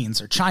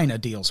Philippines or China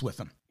deals with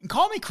them. And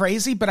call me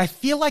crazy, but I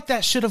feel like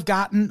that should have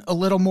gotten a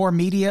little more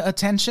media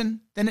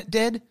attention than it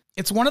did.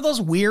 It's one of those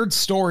weird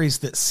stories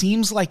that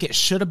seems like it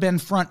should have been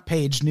front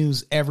page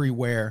news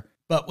everywhere,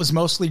 but was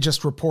mostly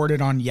just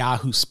reported on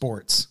Yahoo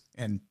Sports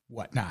and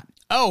whatnot.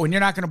 Oh, and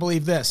you're not going to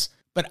believe this,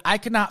 but I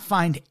could not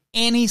find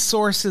any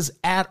sources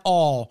at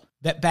all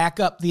that back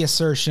up the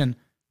assertion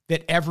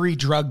that every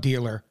drug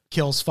dealer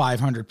kills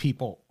 500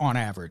 people on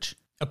average.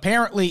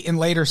 Apparently, in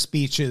later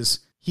speeches,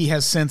 he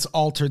has since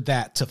altered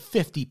that to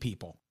 50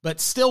 people,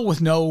 but still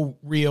with no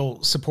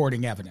real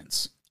supporting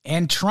evidence.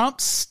 And Trump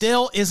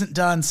still isn't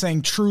done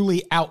saying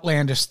truly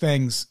outlandish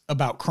things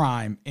about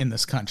crime in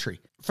this country.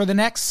 For the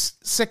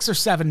next 6 or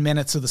 7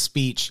 minutes of the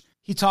speech,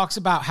 he talks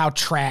about how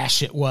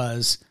trash it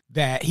was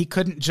that he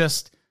couldn't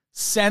just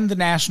send the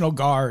National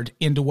Guard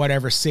into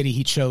whatever city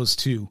he chose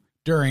to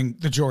during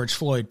the George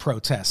Floyd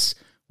protests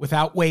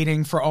without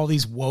waiting for all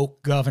these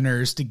woke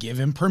governors to give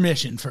him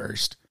permission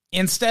first.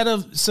 Instead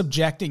of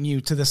subjecting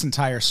you to this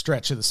entire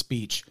stretch of the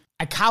speech,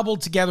 I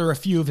cobbled together a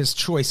few of his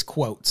choice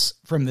quotes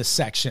from this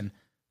section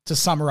to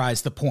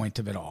summarize the point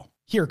of it all.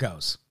 Here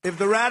goes. If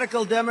the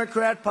radical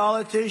Democrat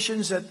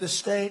politicians at the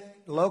state,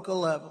 local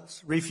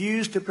levels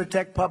refuse to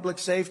protect public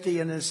safety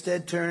and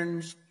instead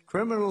turns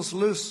criminals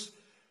loose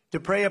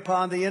to prey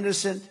upon the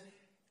innocent,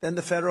 then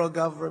the federal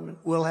government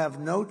will have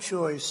no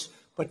choice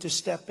but to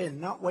step in,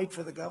 not wait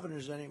for the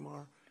governors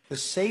anymore. The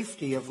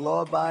safety of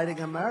law-abiding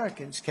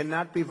Americans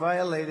cannot be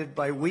violated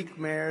by weak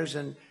mayors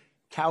and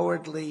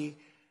cowardly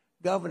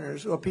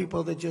governors or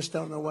people that just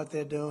don't know what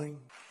they're doing.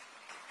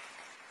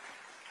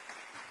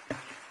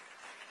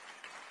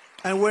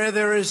 And where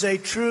there is a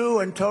true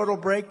and total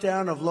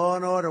breakdown of law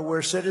and order,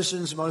 where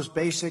citizens' most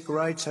basic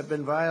rights have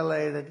been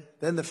violated,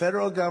 then the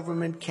federal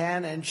government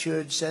can and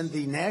should send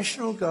the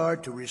National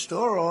Guard to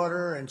restore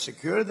order and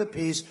secure the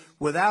peace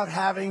without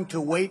having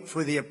to wait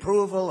for the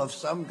approval of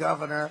some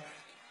governor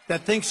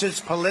that thinks it's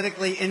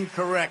politically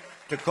incorrect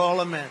to call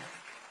them in.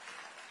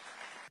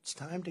 It's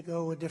time to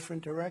go a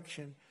different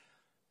direction,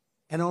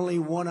 and only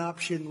one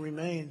option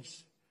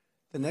remains.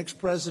 The next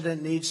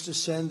president needs to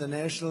send the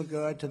National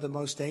Guard to the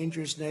most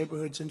dangerous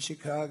neighborhoods in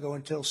Chicago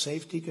until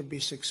safety can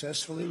be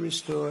successfully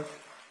restored,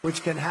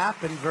 which can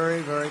happen very,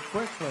 very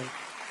quickly.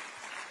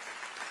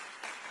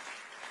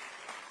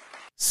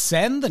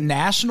 Send the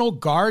National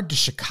Guard to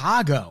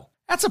Chicago.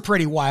 That's a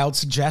pretty wild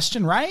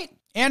suggestion, right?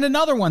 And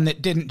another one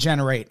that didn't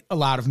generate a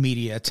lot of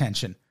media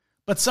attention.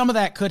 But some of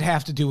that could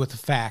have to do with the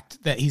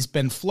fact that he's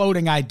been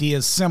floating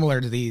ideas similar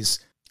to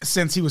these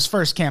since he was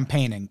first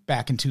campaigning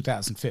back in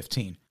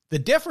 2015. The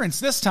difference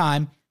this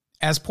time,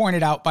 as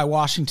pointed out by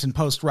Washington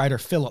Post writer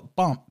Philip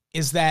Bump,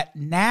 is that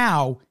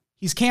now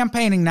he's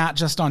campaigning not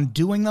just on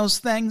doing those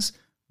things,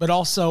 but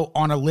also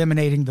on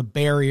eliminating the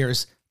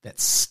barriers that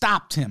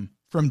stopped him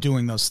from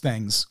doing those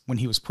things when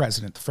he was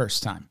president the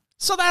first time.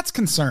 So that's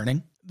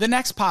concerning. The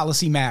next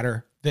policy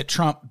matter that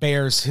Trump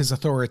bears his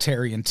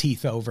authoritarian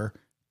teeth over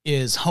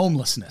is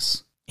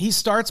homelessness. He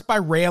starts by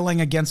railing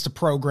against a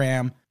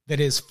program that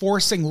is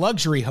forcing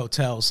luxury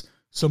hotels,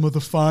 some of the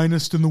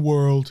finest in the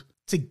world,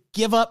 to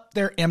give up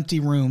their empty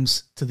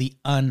rooms to the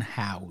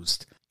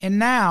unhoused. And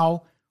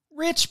now,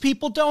 rich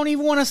people don't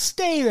even want to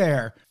stay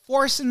there,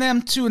 forcing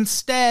them to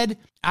instead,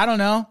 I don't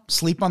know,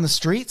 sleep on the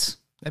streets?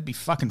 That'd be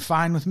fucking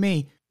fine with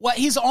me. What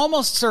he's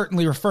almost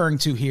certainly referring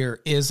to here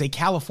is a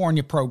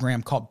California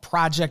program called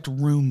Project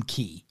Room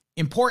Key.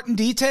 Important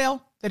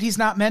detail that he's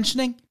not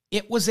mentioning,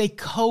 it was a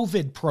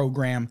COVID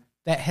program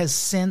that has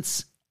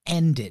since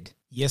ended.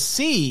 You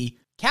see,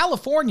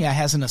 California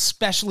has an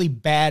especially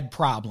bad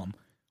problem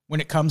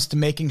when it comes to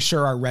making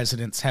sure our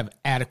residents have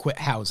adequate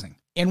housing.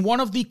 And one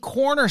of the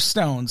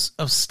cornerstones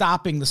of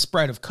stopping the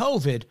spread of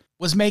COVID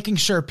was making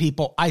sure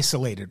people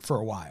isolated for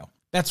a while.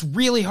 That's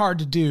really hard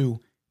to do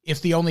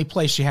if the only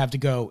place you have to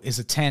go is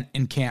a tent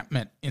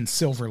encampment in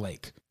Silver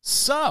Lake.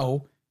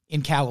 So,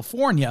 in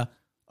California,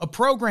 a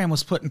program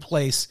was put in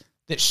place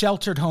that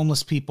sheltered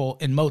homeless people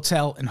in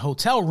motel and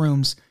hotel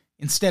rooms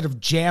instead of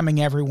jamming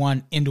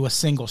everyone into a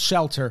single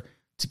shelter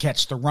to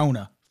catch the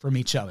Rona from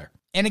each other.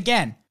 And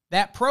again,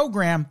 that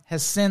program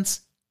has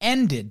since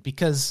ended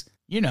because,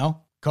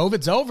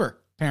 COVID's over,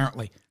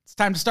 apparently. It's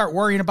time to start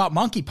worrying about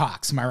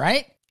monkeypox, am I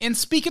right? And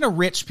speaking of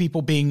rich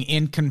people being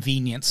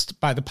inconvenienced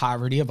by the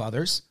poverty of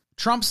others,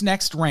 Trump's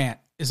next rant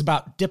is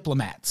about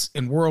diplomats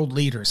and world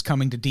leaders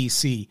coming to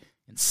D.C.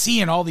 and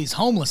seeing all these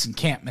homeless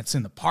encampments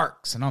in the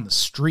parks and on the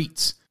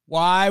streets.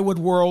 Why would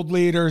world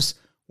leaders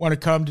want to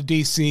come to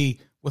D.C.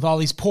 with all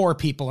these poor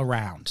people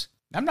around?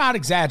 I'm not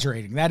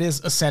exaggerating. That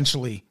is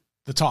essentially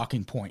the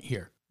talking point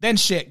here. Then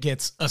shit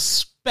gets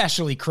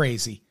especially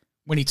crazy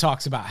when he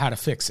talks about how to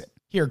fix it.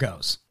 Here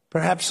goes.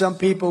 Perhaps some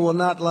people will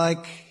not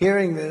like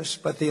hearing this,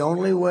 but the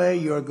only way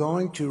you're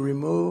going to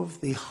remove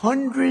the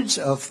hundreds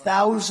of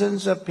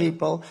thousands of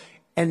people,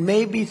 and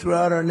maybe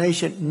throughout our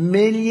nation,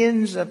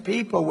 millions of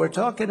people we're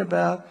talking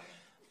about,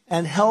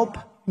 and help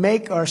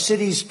make our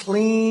cities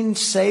clean,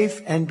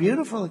 safe, and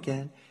beautiful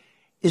again,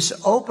 is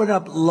open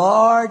up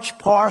large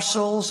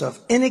parcels of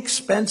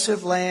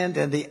inexpensive land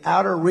in the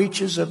outer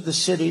reaches of the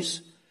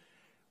cities,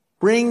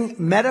 bring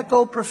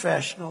medical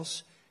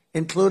professionals,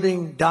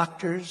 including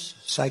doctors,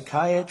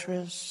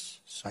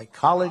 psychiatrists,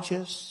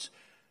 psychologists,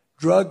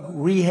 drug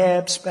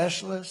rehab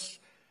specialists,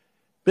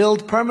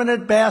 build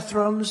permanent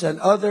bathrooms and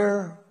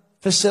other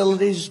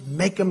facilities,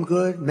 make them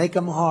good, make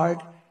them hard,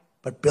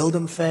 but build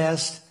them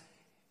fast,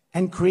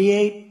 and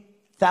create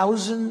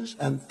thousands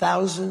and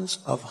thousands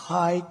of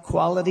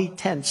high-quality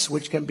tents,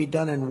 which can be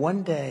done in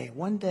one day.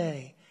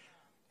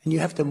 And you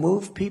have to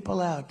move people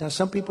out. Now,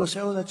 some people say,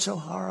 oh, that's so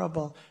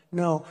horrible.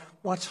 No,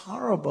 what's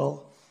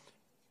horrible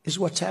is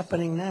what's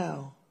happening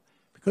now.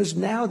 Because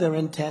now they're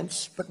in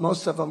tents, but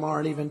most of them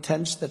aren't even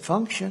tents that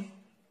function.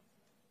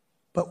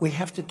 But we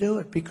have to do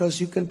it because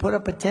you can put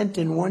up a tent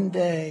in one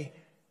day.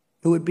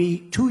 It would be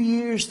 2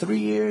 years, 3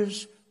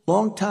 years,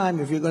 long time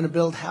if you're going to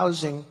build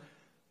housing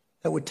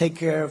that would take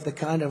care of the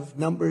kind of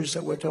numbers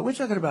that we're talking. We're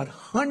talking about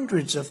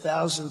hundreds of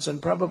thousands and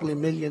probably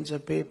millions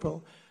of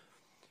people.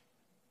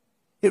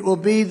 It will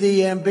be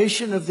the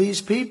ambition of these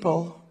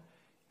people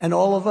and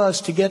all of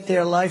us to get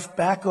their life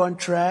back on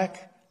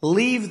track,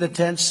 leave the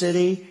tent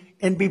city,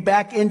 and be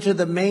back into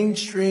the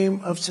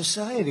mainstream of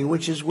society,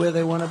 which is where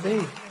they want to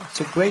be.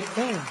 It's a great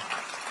thing.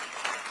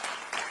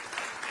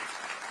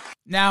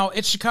 Now,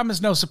 it should come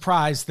as no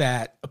surprise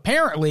that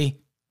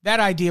apparently that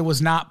idea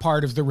was not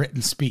part of the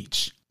written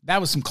speech.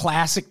 That was some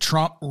classic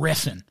Trump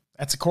riffing.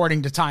 That's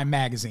according to Time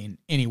magazine,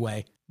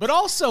 anyway. But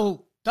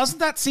also, doesn't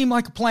that seem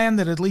like a plan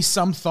that at least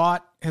some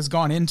thought has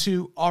gone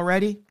into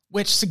already?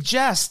 Which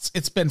suggests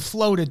it's been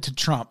floated to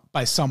Trump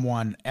by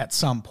someone at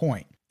some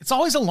point. It's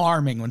always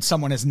alarming when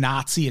someone as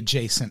Nazi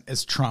adjacent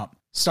as Trump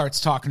starts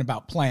talking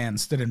about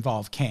plans that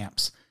involve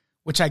camps,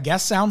 which I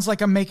guess sounds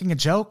like I'm making a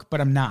joke,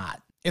 but I'm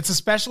not. It's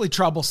especially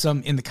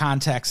troublesome in the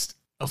context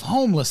of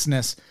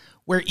homelessness,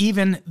 where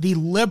even the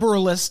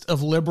liberalist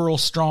of liberal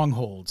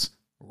strongholds,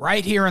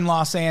 right here in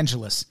Los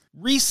Angeles,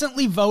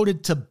 recently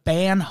voted to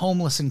ban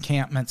homeless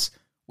encampments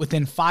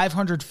within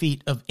 500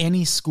 feet of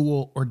any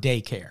school or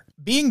daycare.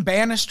 Being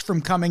banished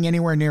from coming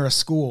anywhere near a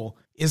school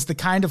is the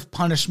kind of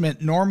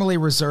punishment normally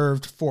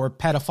reserved for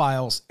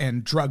pedophiles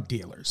and drug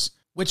dealers,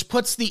 which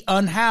puts the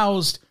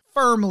unhoused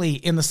firmly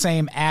in the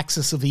same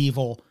axis of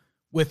evil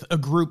with a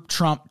group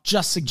Trump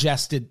just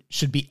suggested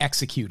should be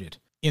executed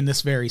in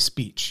this very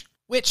speech.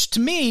 Which, to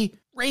me,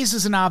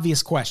 raises an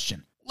obvious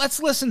question.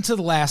 Let's listen to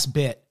the last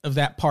bit of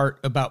that part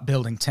about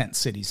building tent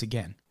cities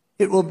again.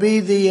 It will be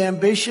the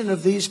ambition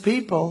of these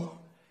people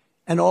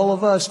and all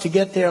of us to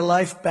get their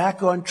life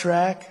back on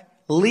track,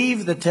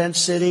 leave the tent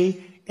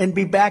city, and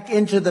be back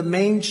into the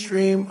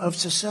mainstream of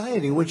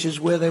society, which is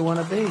where they want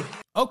to be.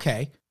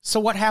 Okay, so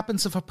what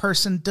happens if a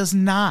person does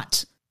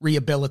not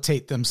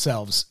rehabilitate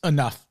themselves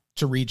enough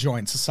to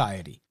rejoin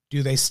society?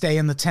 Do they stay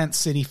in the tent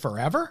city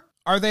forever?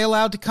 Are they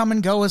allowed to come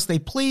and go as they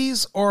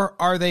please, or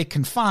are they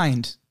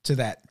confined to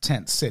that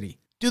tent city?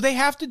 Do they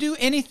have to do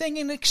anything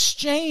in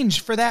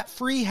exchange for that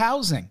free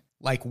housing?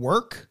 Like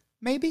work,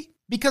 maybe?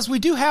 Because we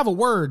do have a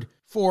word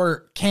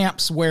for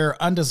camps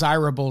where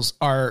undesirables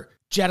are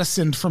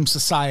jettisoned from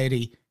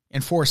society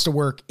and forced to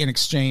work in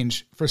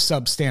exchange for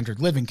substandard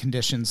living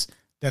conditions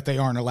that they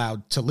aren't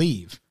allowed to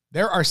leave.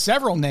 There are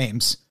several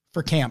names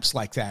for camps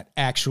like that,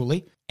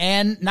 actually,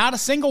 and not a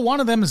single one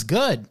of them is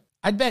good.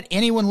 I'd bet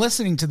anyone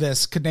listening to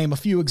this could name a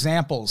few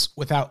examples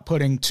without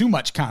putting too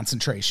much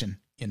concentration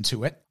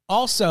into it.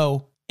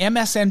 Also,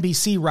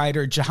 MSNBC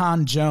writer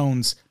Jahan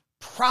Jones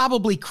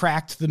probably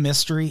cracked the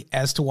mystery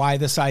as to why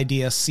this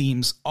idea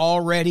seems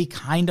already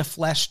kind of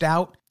fleshed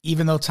out,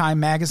 even though Time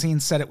magazine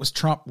said it was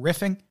Trump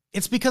riffing.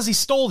 It's because he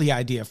stole the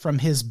idea from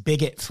his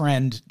bigot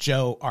friend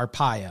Joe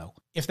Arpaio.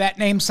 If that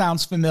name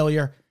sounds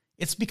familiar,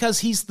 it's because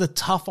he's the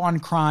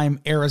tough-on-crime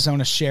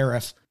Arizona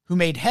sheriff who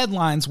made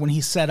headlines when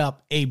he set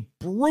up a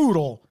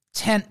brutal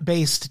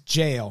tent-based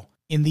jail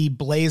in the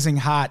blazing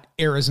hot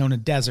Arizona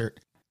desert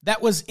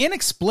that was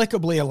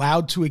inexplicably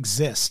allowed to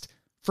exist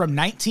from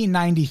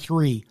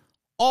 1993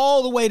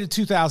 all the way to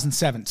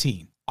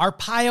 2017.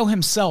 Arpaio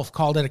himself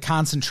called it a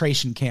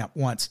concentration camp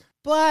once,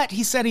 but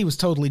he said he was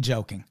totally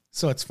joking,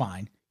 so it's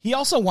fine. He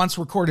also once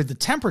recorded the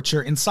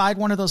temperature inside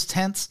one of those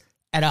tents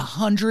at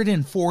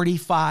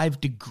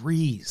 145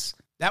 degrees.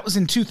 That was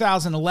in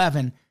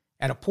 2011,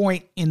 at a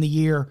point in the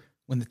year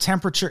when the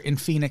temperature in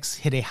Phoenix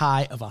hit a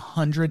high of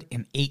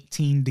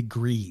 118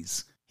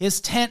 degrees. His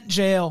tent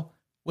jail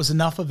was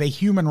enough of a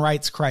human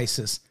rights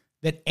crisis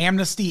that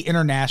Amnesty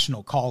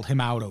International called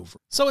him out over.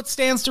 So it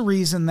stands to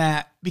reason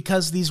that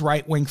because these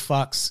right-wing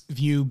fucks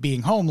view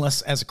being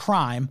homeless as a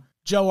crime,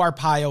 Joe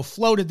Arpaio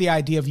floated the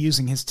idea of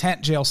using his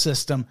tent jail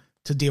system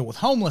to deal with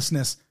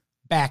homelessness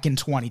back in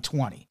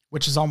 2020,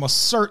 which is almost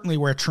certainly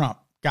where Trump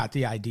got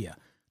the idea.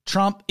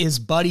 Trump is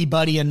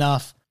buddy-buddy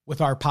enough with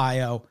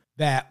Arpaio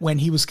that when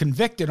he was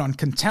convicted on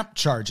contempt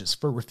charges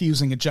for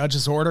refusing a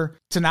judge's order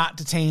to not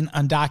detain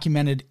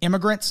undocumented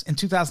immigrants in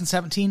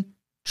 2017,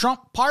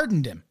 Trump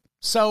pardoned him.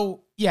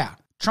 So, yeah,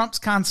 Trump's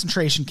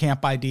concentration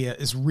camp idea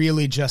is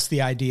really just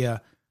the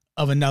idea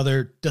of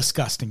another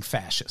disgusting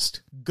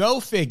fascist. Go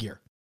figure.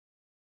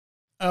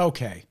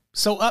 Okay,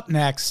 so up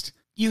next,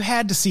 you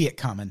had to see it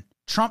coming.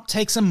 Trump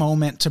takes a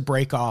moment to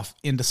break off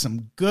into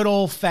some good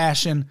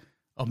old-fashioned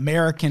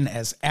American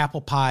as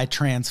apple pie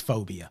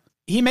transphobia.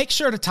 He makes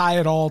sure to tie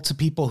it all to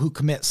people who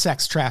commit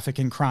sex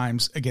trafficking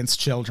crimes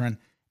against children,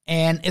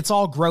 and it's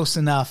all gross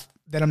enough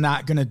that I'm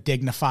not going to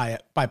dignify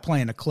it by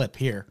playing a clip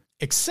here,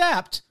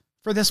 except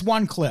for this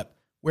one clip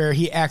where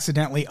he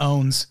accidentally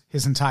owns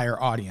his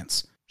entire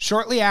audience.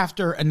 Shortly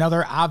after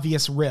another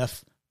obvious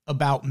riff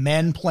about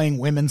men playing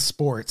women's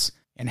sports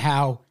and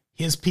how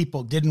his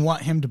people didn't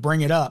want him to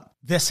bring it up,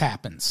 this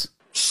happens.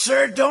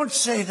 Sir, don't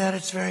say that.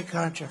 It's very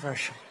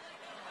controversial.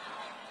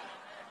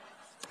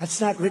 That's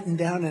not written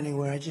down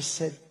anywhere. I just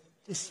said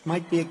this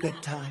might be a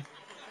good time.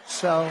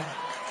 So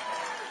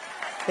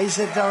they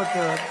said don't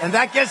do it. And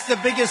that gets the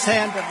biggest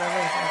hand of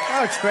everything.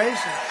 Oh, it's crazy.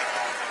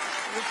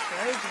 It's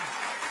crazy.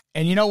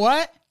 And you know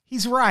what?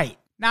 He's right.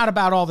 Not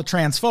about all the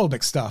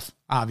transphobic stuff,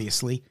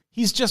 obviously.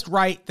 He's just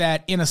right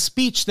that in a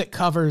speech that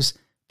covers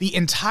the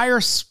entire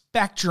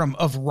spectrum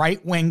of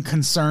right-wing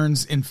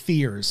concerns and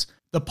fears,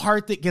 the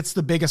part that gets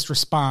the biggest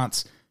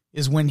response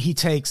is when he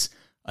takes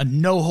a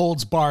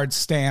no-holds-barred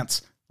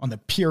stance on the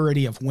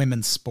purity of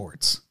women's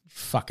sports.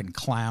 Fucking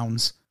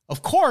clowns.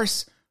 Of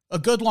course, a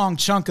good long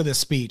chunk of this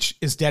speech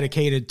is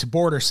dedicated to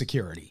border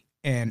security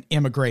and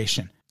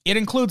immigration. It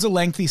includes a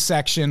lengthy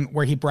section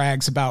where he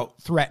brags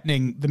about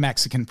threatening the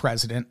Mexican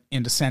president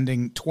into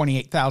sending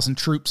 28,000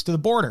 troops to the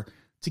border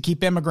to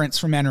keep immigrants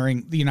from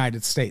entering the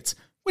United States,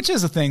 which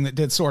is a thing that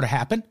did sort of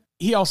happen.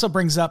 He also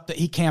brings up that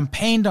he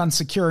campaigned on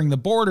securing the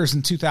borders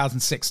in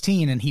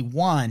 2016 and he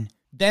won,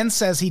 then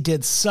says he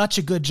did such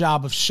a good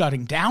job of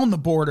shutting down the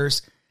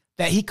borders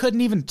that he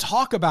couldn't even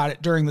talk about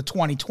it during the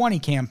 2020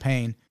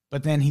 campaign,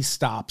 but then he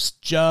stops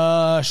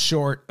just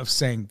short of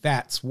saying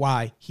that's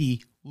why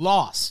he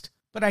lost.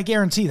 But I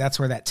guarantee that's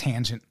where that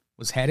tangent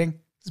was heading.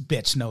 This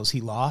bitch knows he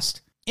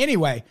lost.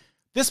 Anyway,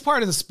 this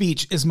part of the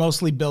speech is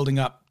mostly building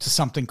up to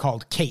something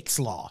called Kate's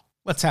Law.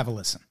 Let's have a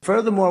listen.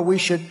 Furthermore, we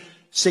should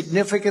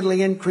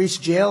significantly increase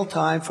jail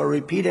time for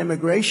repeat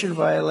immigration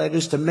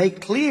violators to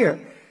make clear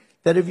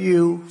that if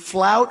you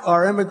flout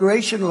our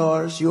immigration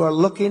laws, you are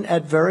looking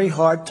at very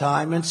hard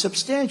time and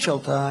substantial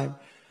time.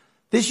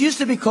 This used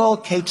to be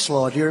called Kate's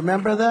Law. Do you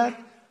remember that?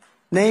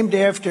 Named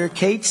after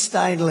Kate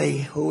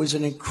Steinle, who was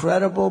an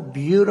incredible,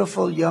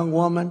 beautiful young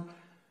woman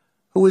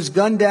who was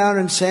gunned down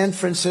in San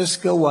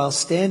Francisco while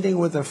standing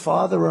with her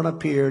father on a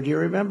pier. Do you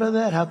remember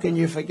that? How can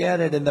you forget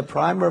it? In the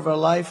prime of her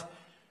life,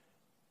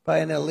 by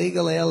an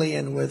illegal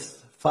alien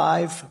with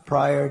 5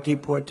 prior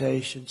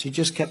deportations. He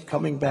just kept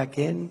coming back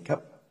in,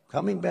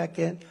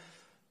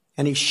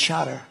 and he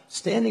shot her,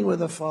 standing with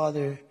her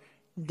father.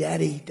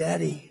 Daddy,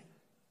 Daddy,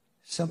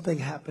 something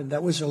happened.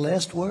 That was her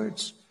last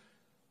words.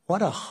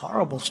 What a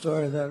horrible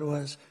story that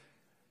was.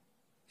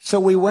 So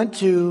we went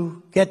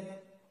to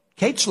get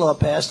Kate's Law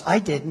passed. I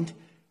didn't,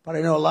 but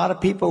I know a lot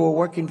of people were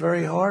working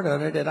very hard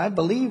on it, and I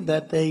believe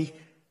that the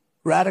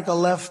radical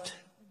left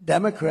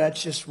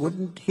Democrats just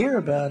wouldn't hear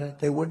about it.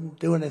 They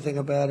wouldn't do anything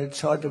about it. It's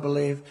hard to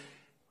believe.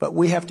 But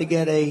we have to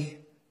get a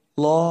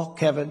law,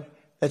 Kevin,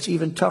 that's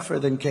even tougher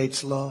than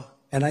Kate's Law,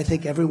 and I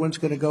think everyone's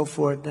going to go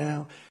for it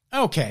now.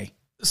 Okay,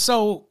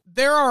 so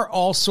there are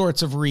all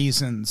sorts of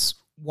reasons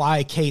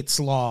why Kate's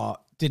Law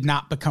did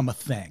not become a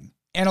thing.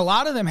 And a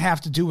lot of them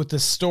have to do with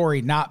this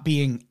story not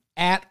being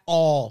at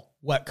all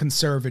what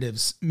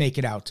conservatives make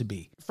it out to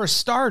be. For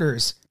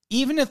starters,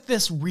 even if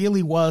this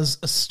really was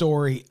a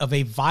story of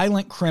a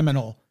violent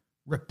criminal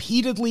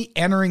repeatedly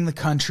entering the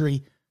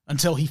country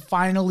until he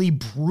finally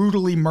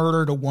brutally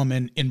murdered a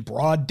woman in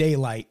broad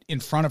daylight in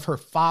front of her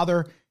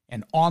father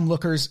and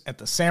onlookers at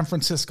the San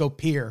Francisco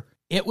Pier,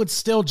 it would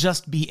still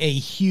just be a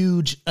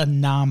huge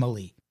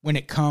anomaly when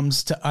it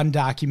comes to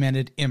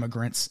undocumented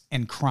immigrants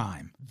and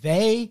crime.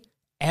 They,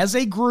 as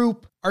a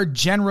group, are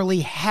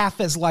generally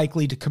half as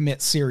likely to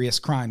commit serious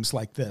crimes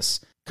like this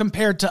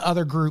compared to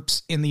other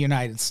groups in the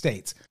United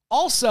States.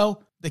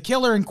 Also, the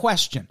killer in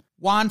question,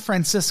 Juan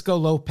Francisco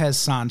Lopez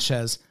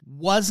Sanchez,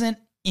 wasn't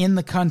in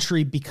the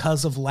country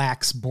because of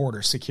lax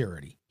border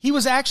security. He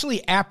was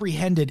actually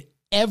apprehended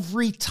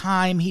every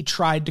time he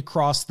tried to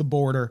cross the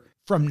border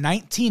from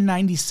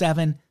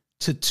 1997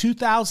 to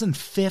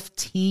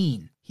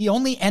 2015. He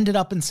only ended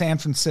up in San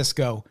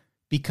Francisco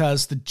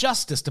because the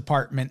Justice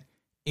Department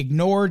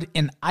ignored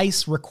an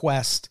ICE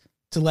request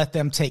to let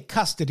them take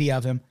custody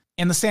of him,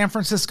 and the San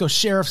Francisco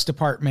Sheriff's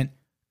Department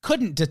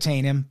couldn't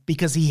detain him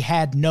because he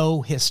had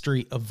no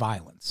history of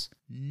violence.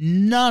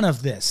 None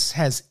of this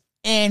has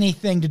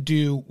anything to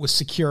do with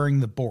securing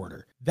the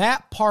border.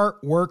 That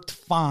part worked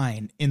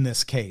fine in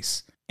this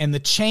case, and the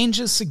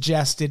changes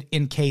suggested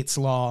in Kate's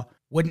Law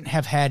wouldn't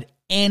have had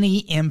any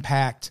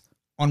impact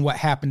on what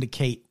happened to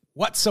Kate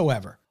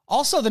whatsoever.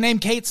 Also, the name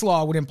Kate's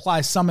Law would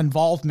imply some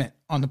involvement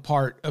on the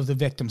part of the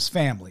victim's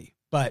family.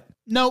 But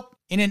nope.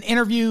 In an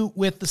interview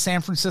with the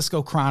San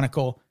Francisco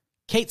Chronicle,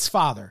 Kate's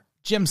father,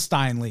 Jim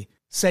Steinle,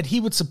 said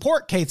he would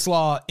support Kate's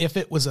Law if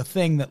it was a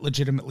thing that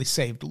legitimately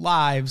saved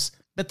lives,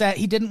 but that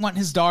he didn't want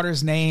his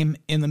daughter's name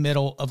in the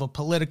middle of a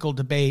political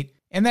debate,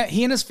 and that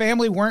he and his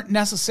family weren't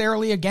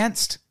necessarily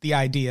against the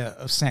idea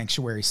of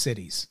sanctuary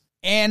cities.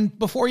 And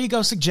before you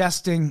go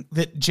suggesting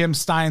that Jim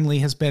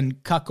Steinle has been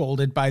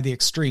cuckolded by the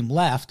extreme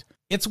left,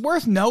 it's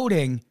worth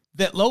noting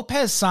that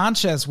Lopez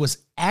Sanchez was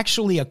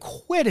actually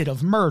acquitted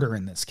of murder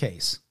in this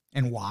case.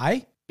 And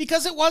why?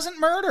 Because it wasn't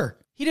murder.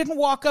 He didn't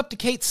walk up to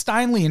Kate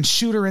Steinle and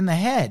shoot her in the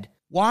head.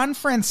 Juan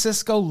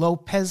Francisco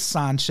Lopez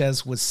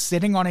Sanchez was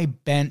sitting on a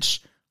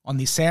bench on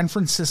the San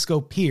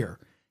Francisco Pier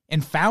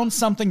and found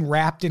something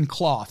wrapped in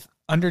cloth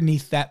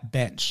underneath that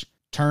bench.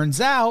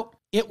 Turns out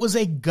it was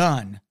a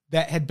gun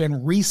that had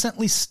been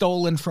recently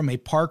stolen from a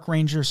park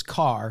ranger's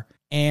car,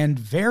 and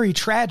very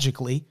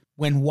tragically,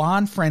 when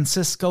Juan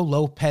Francisco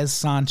Lopez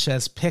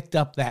Sanchez picked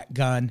up that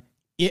gun,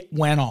 it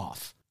went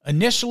off.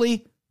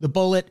 Initially, the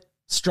bullet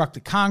struck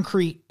the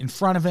concrete in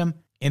front of him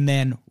and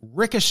then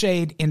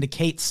ricocheted into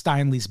Kate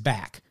Steinle's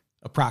back,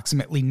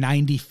 approximately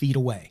 90 feet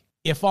away.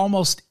 If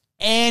almost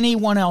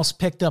anyone else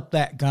picked up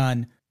that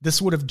gun,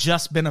 this would have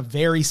just been a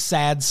very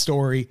sad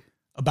story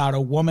about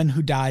a woman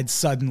who died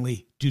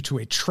suddenly due to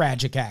a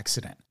tragic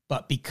accident.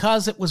 But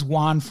because it was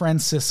Juan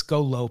Francisco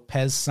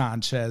Lopez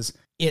Sanchez,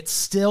 it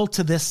still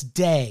to this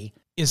day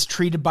is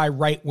treated by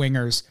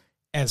right-wingers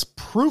as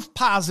proof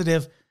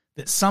positive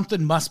that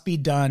something must be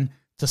done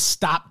to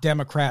stop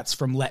Democrats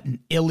from letting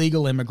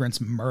illegal immigrants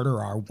murder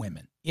our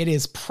women. It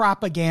is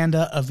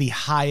propaganda of the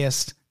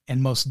highest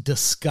and most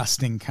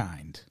disgusting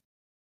kind.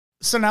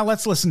 So now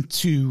let's listen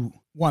to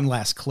one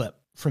last clip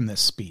from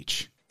this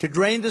speech. To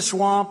drain the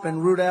swamp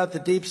and root out the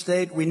deep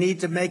state, we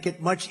need to make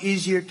it much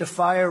easier to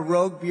fire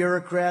rogue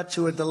bureaucrats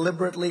who are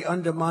deliberately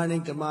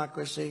undermining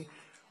democracy,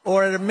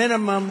 or at a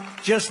minimum,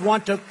 just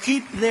want to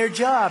keep their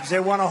jobs. They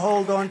want to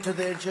hold on to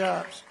their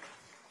jobs.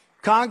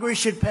 Congress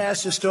should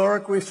pass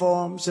historic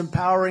reforms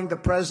empowering the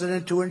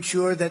president to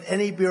ensure that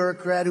any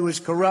bureaucrat who is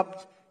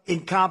corrupt,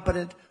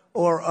 incompetent,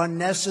 or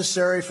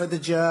unnecessary for the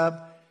job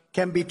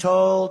can be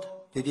told,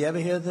 did you ever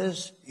hear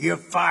this? You're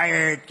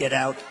fired. Get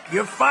out.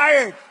 You're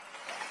fired.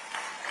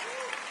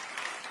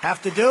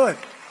 Have to do it.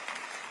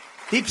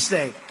 Deep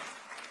state.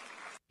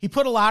 He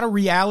put a lot of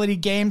reality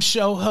game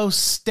show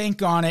hosts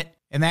stink on it,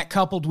 and that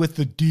coupled with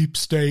the deep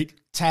state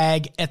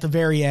tag at the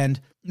very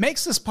end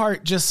makes this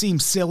part just seem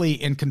silly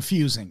and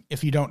confusing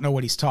if you don't know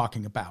what he's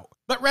talking about.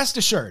 But rest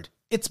assured,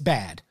 it's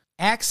bad.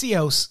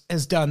 Axios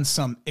has done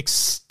some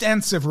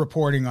extensive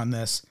reporting on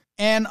this,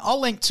 and I'll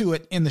link to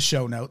it in the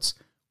show notes.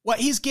 What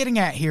he's getting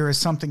at here is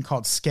something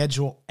called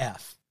Schedule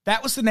F.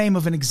 That was the name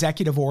of an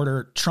executive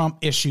order Trump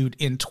issued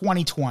in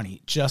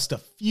 2020, just a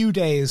few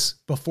days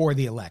before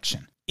the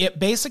election. It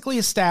basically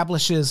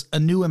establishes a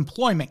new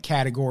employment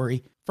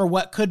category for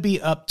what could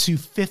be up to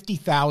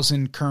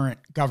 50,000 current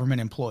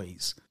government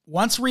employees.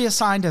 Once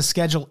reassigned as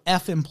Schedule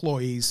F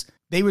employees,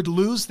 they would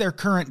lose their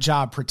current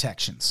job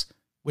protections,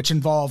 which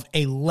involve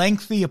a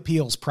lengthy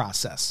appeals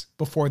process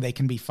before they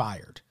can be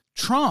fired.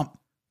 Trump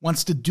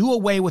wants to do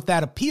away with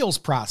that appeals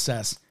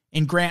process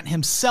and grant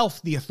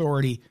himself the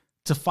authority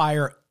to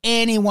fire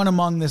anyone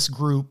among this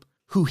group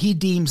who he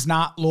deems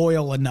not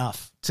loyal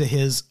enough to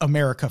his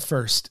America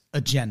First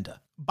agenda.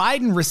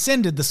 Biden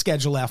rescinded the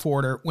Schedule F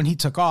order when he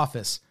took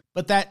office,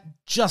 but that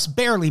just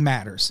barely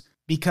matters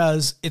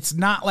because it's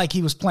not like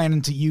he was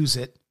planning to use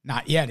it,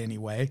 not yet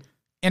anyway,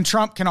 and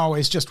Trump can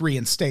always just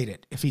reinstate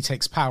it if he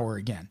takes power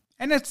again.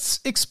 And it's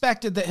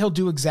expected that he'll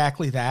do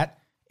exactly that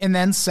and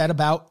then set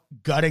about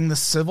gutting the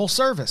civil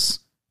service,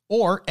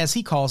 or as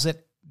he calls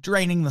it,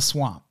 draining the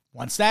swamp.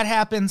 Once that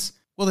happens,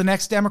 will the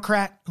next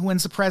Democrat who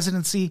wins the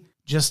presidency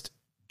just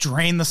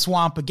drain the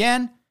swamp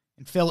again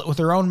and fill it with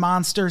their own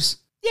monsters?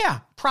 Yeah,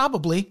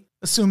 probably,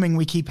 assuming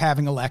we keep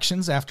having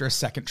elections after a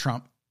second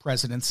Trump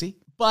presidency.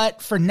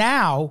 But for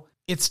now,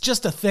 it's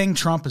just a thing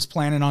Trump is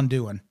planning on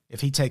doing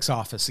if he takes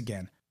office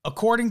again.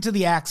 According to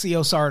the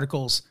Axios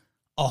articles,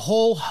 a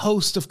whole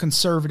host of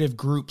conservative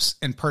groups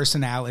and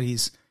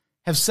personalities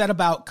have set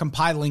about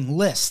compiling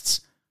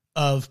lists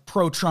of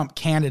pro-Trump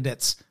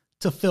candidates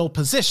to fill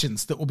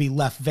positions that will be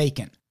left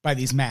vacant by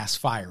these mass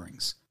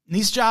firings. And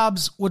these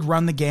jobs would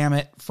run the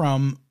gamut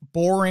from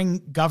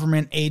boring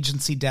government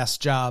agency desk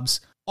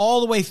jobs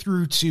all the way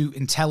through to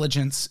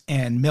intelligence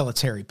and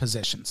military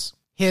positions.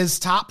 His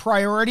top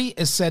priority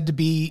is said to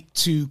be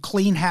to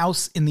clean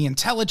house in the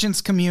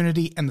intelligence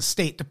community and the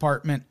State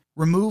Department,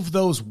 remove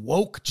those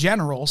woke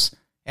generals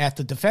at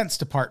the Defense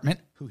Department,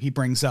 who he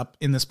brings up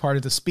in this part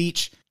of the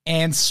speech,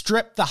 and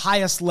strip the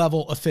highest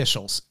level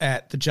officials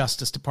at the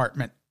Justice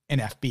Department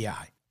and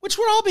FBI. Which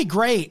would all be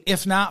great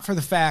if not for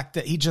the fact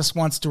that he just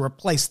wants to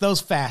replace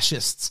those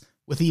fascists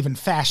with even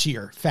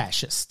fascier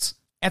fascists.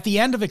 At the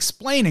end of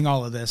explaining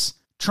all of this,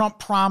 Trump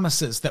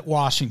promises that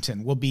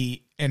Washington will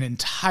be an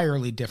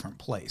entirely different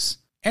place.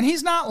 And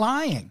he's not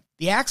lying.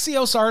 The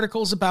Axios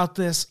articles about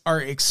this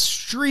are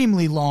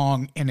extremely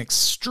long and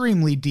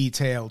extremely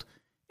detailed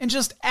and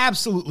just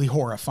absolutely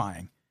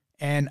horrifying.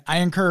 And I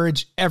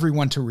encourage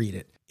everyone to read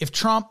it. If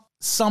Trump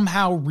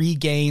somehow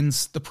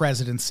regains the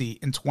presidency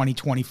in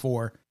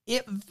 2024,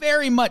 it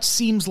very much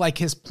seems like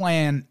his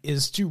plan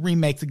is to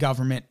remake the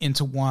government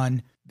into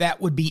one that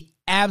would be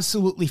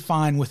absolutely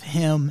fine with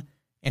him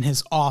and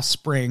his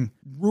offspring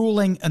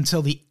ruling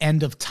until the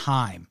end of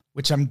time,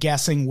 which I'm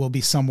guessing will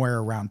be somewhere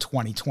around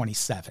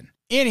 2027.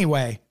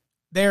 Anyway,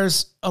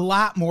 there's a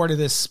lot more to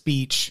this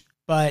speech,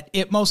 but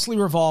it mostly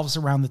revolves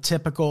around the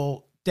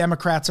typical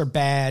Democrats are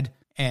bad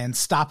and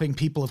stopping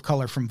people of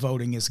color from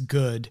voting is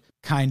good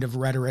kind of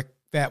rhetoric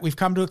that we've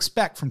come to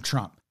expect from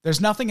Trump.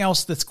 There's nothing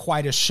else that's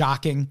quite as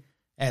shocking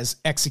as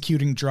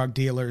executing drug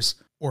dealers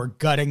or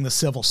gutting the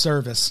civil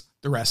service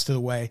the rest of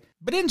the way.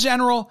 But in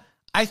general,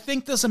 I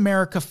think this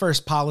America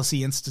First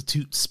Policy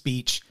Institute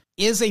speech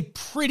is a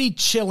pretty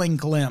chilling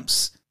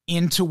glimpse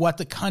into what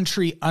the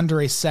country under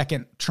a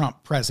second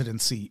Trump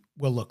presidency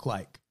will look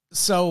like.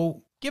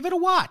 So give it a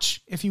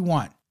watch if you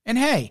want. And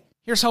hey,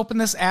 here's hoping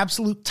this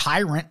absolute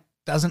tyrant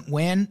doesn't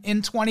win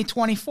in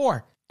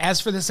 2024. As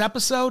for this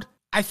episode,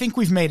 I think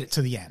we've made it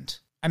to the end.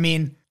 I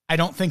mean, I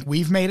don't think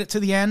we've made it to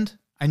the end.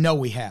 I know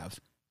we have.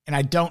 And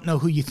I don't know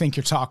who you think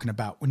you're talking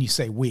about when you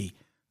say we.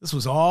 This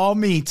was all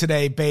me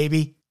today,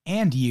 baby.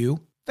 And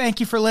you. Thank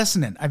you for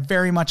listening. I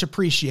very much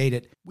appreciate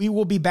it. We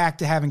will be back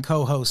to having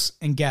co-hosts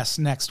and guests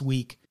next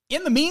week.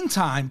 In the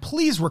meantime,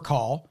 please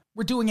recall,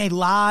 we're doing a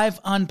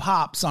live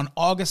Unpops on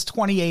August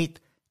 28th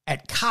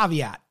at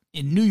Caveat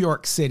in New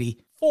York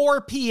City,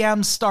 4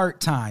 p.m.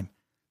 start time.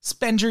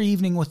 Spend your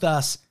evening with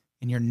us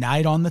and your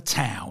night on the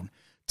town.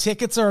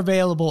 Tickets are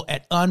available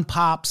at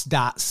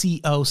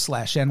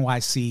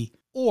unpops.co/NYC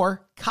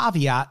or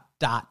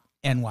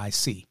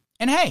caveat.nyc.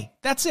 And hey,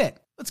 that's it.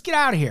 Let's get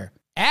out of here.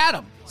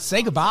 Adam,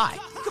 say goodbye.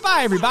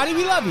 Goodbye, everybody.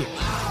 We love you.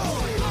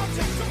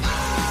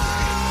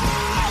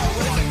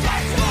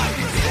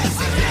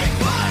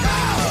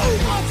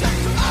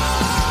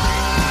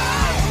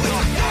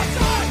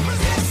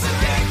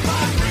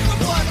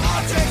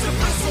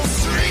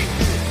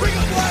 Bring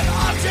a blood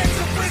object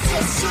to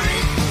Bristol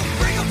Street.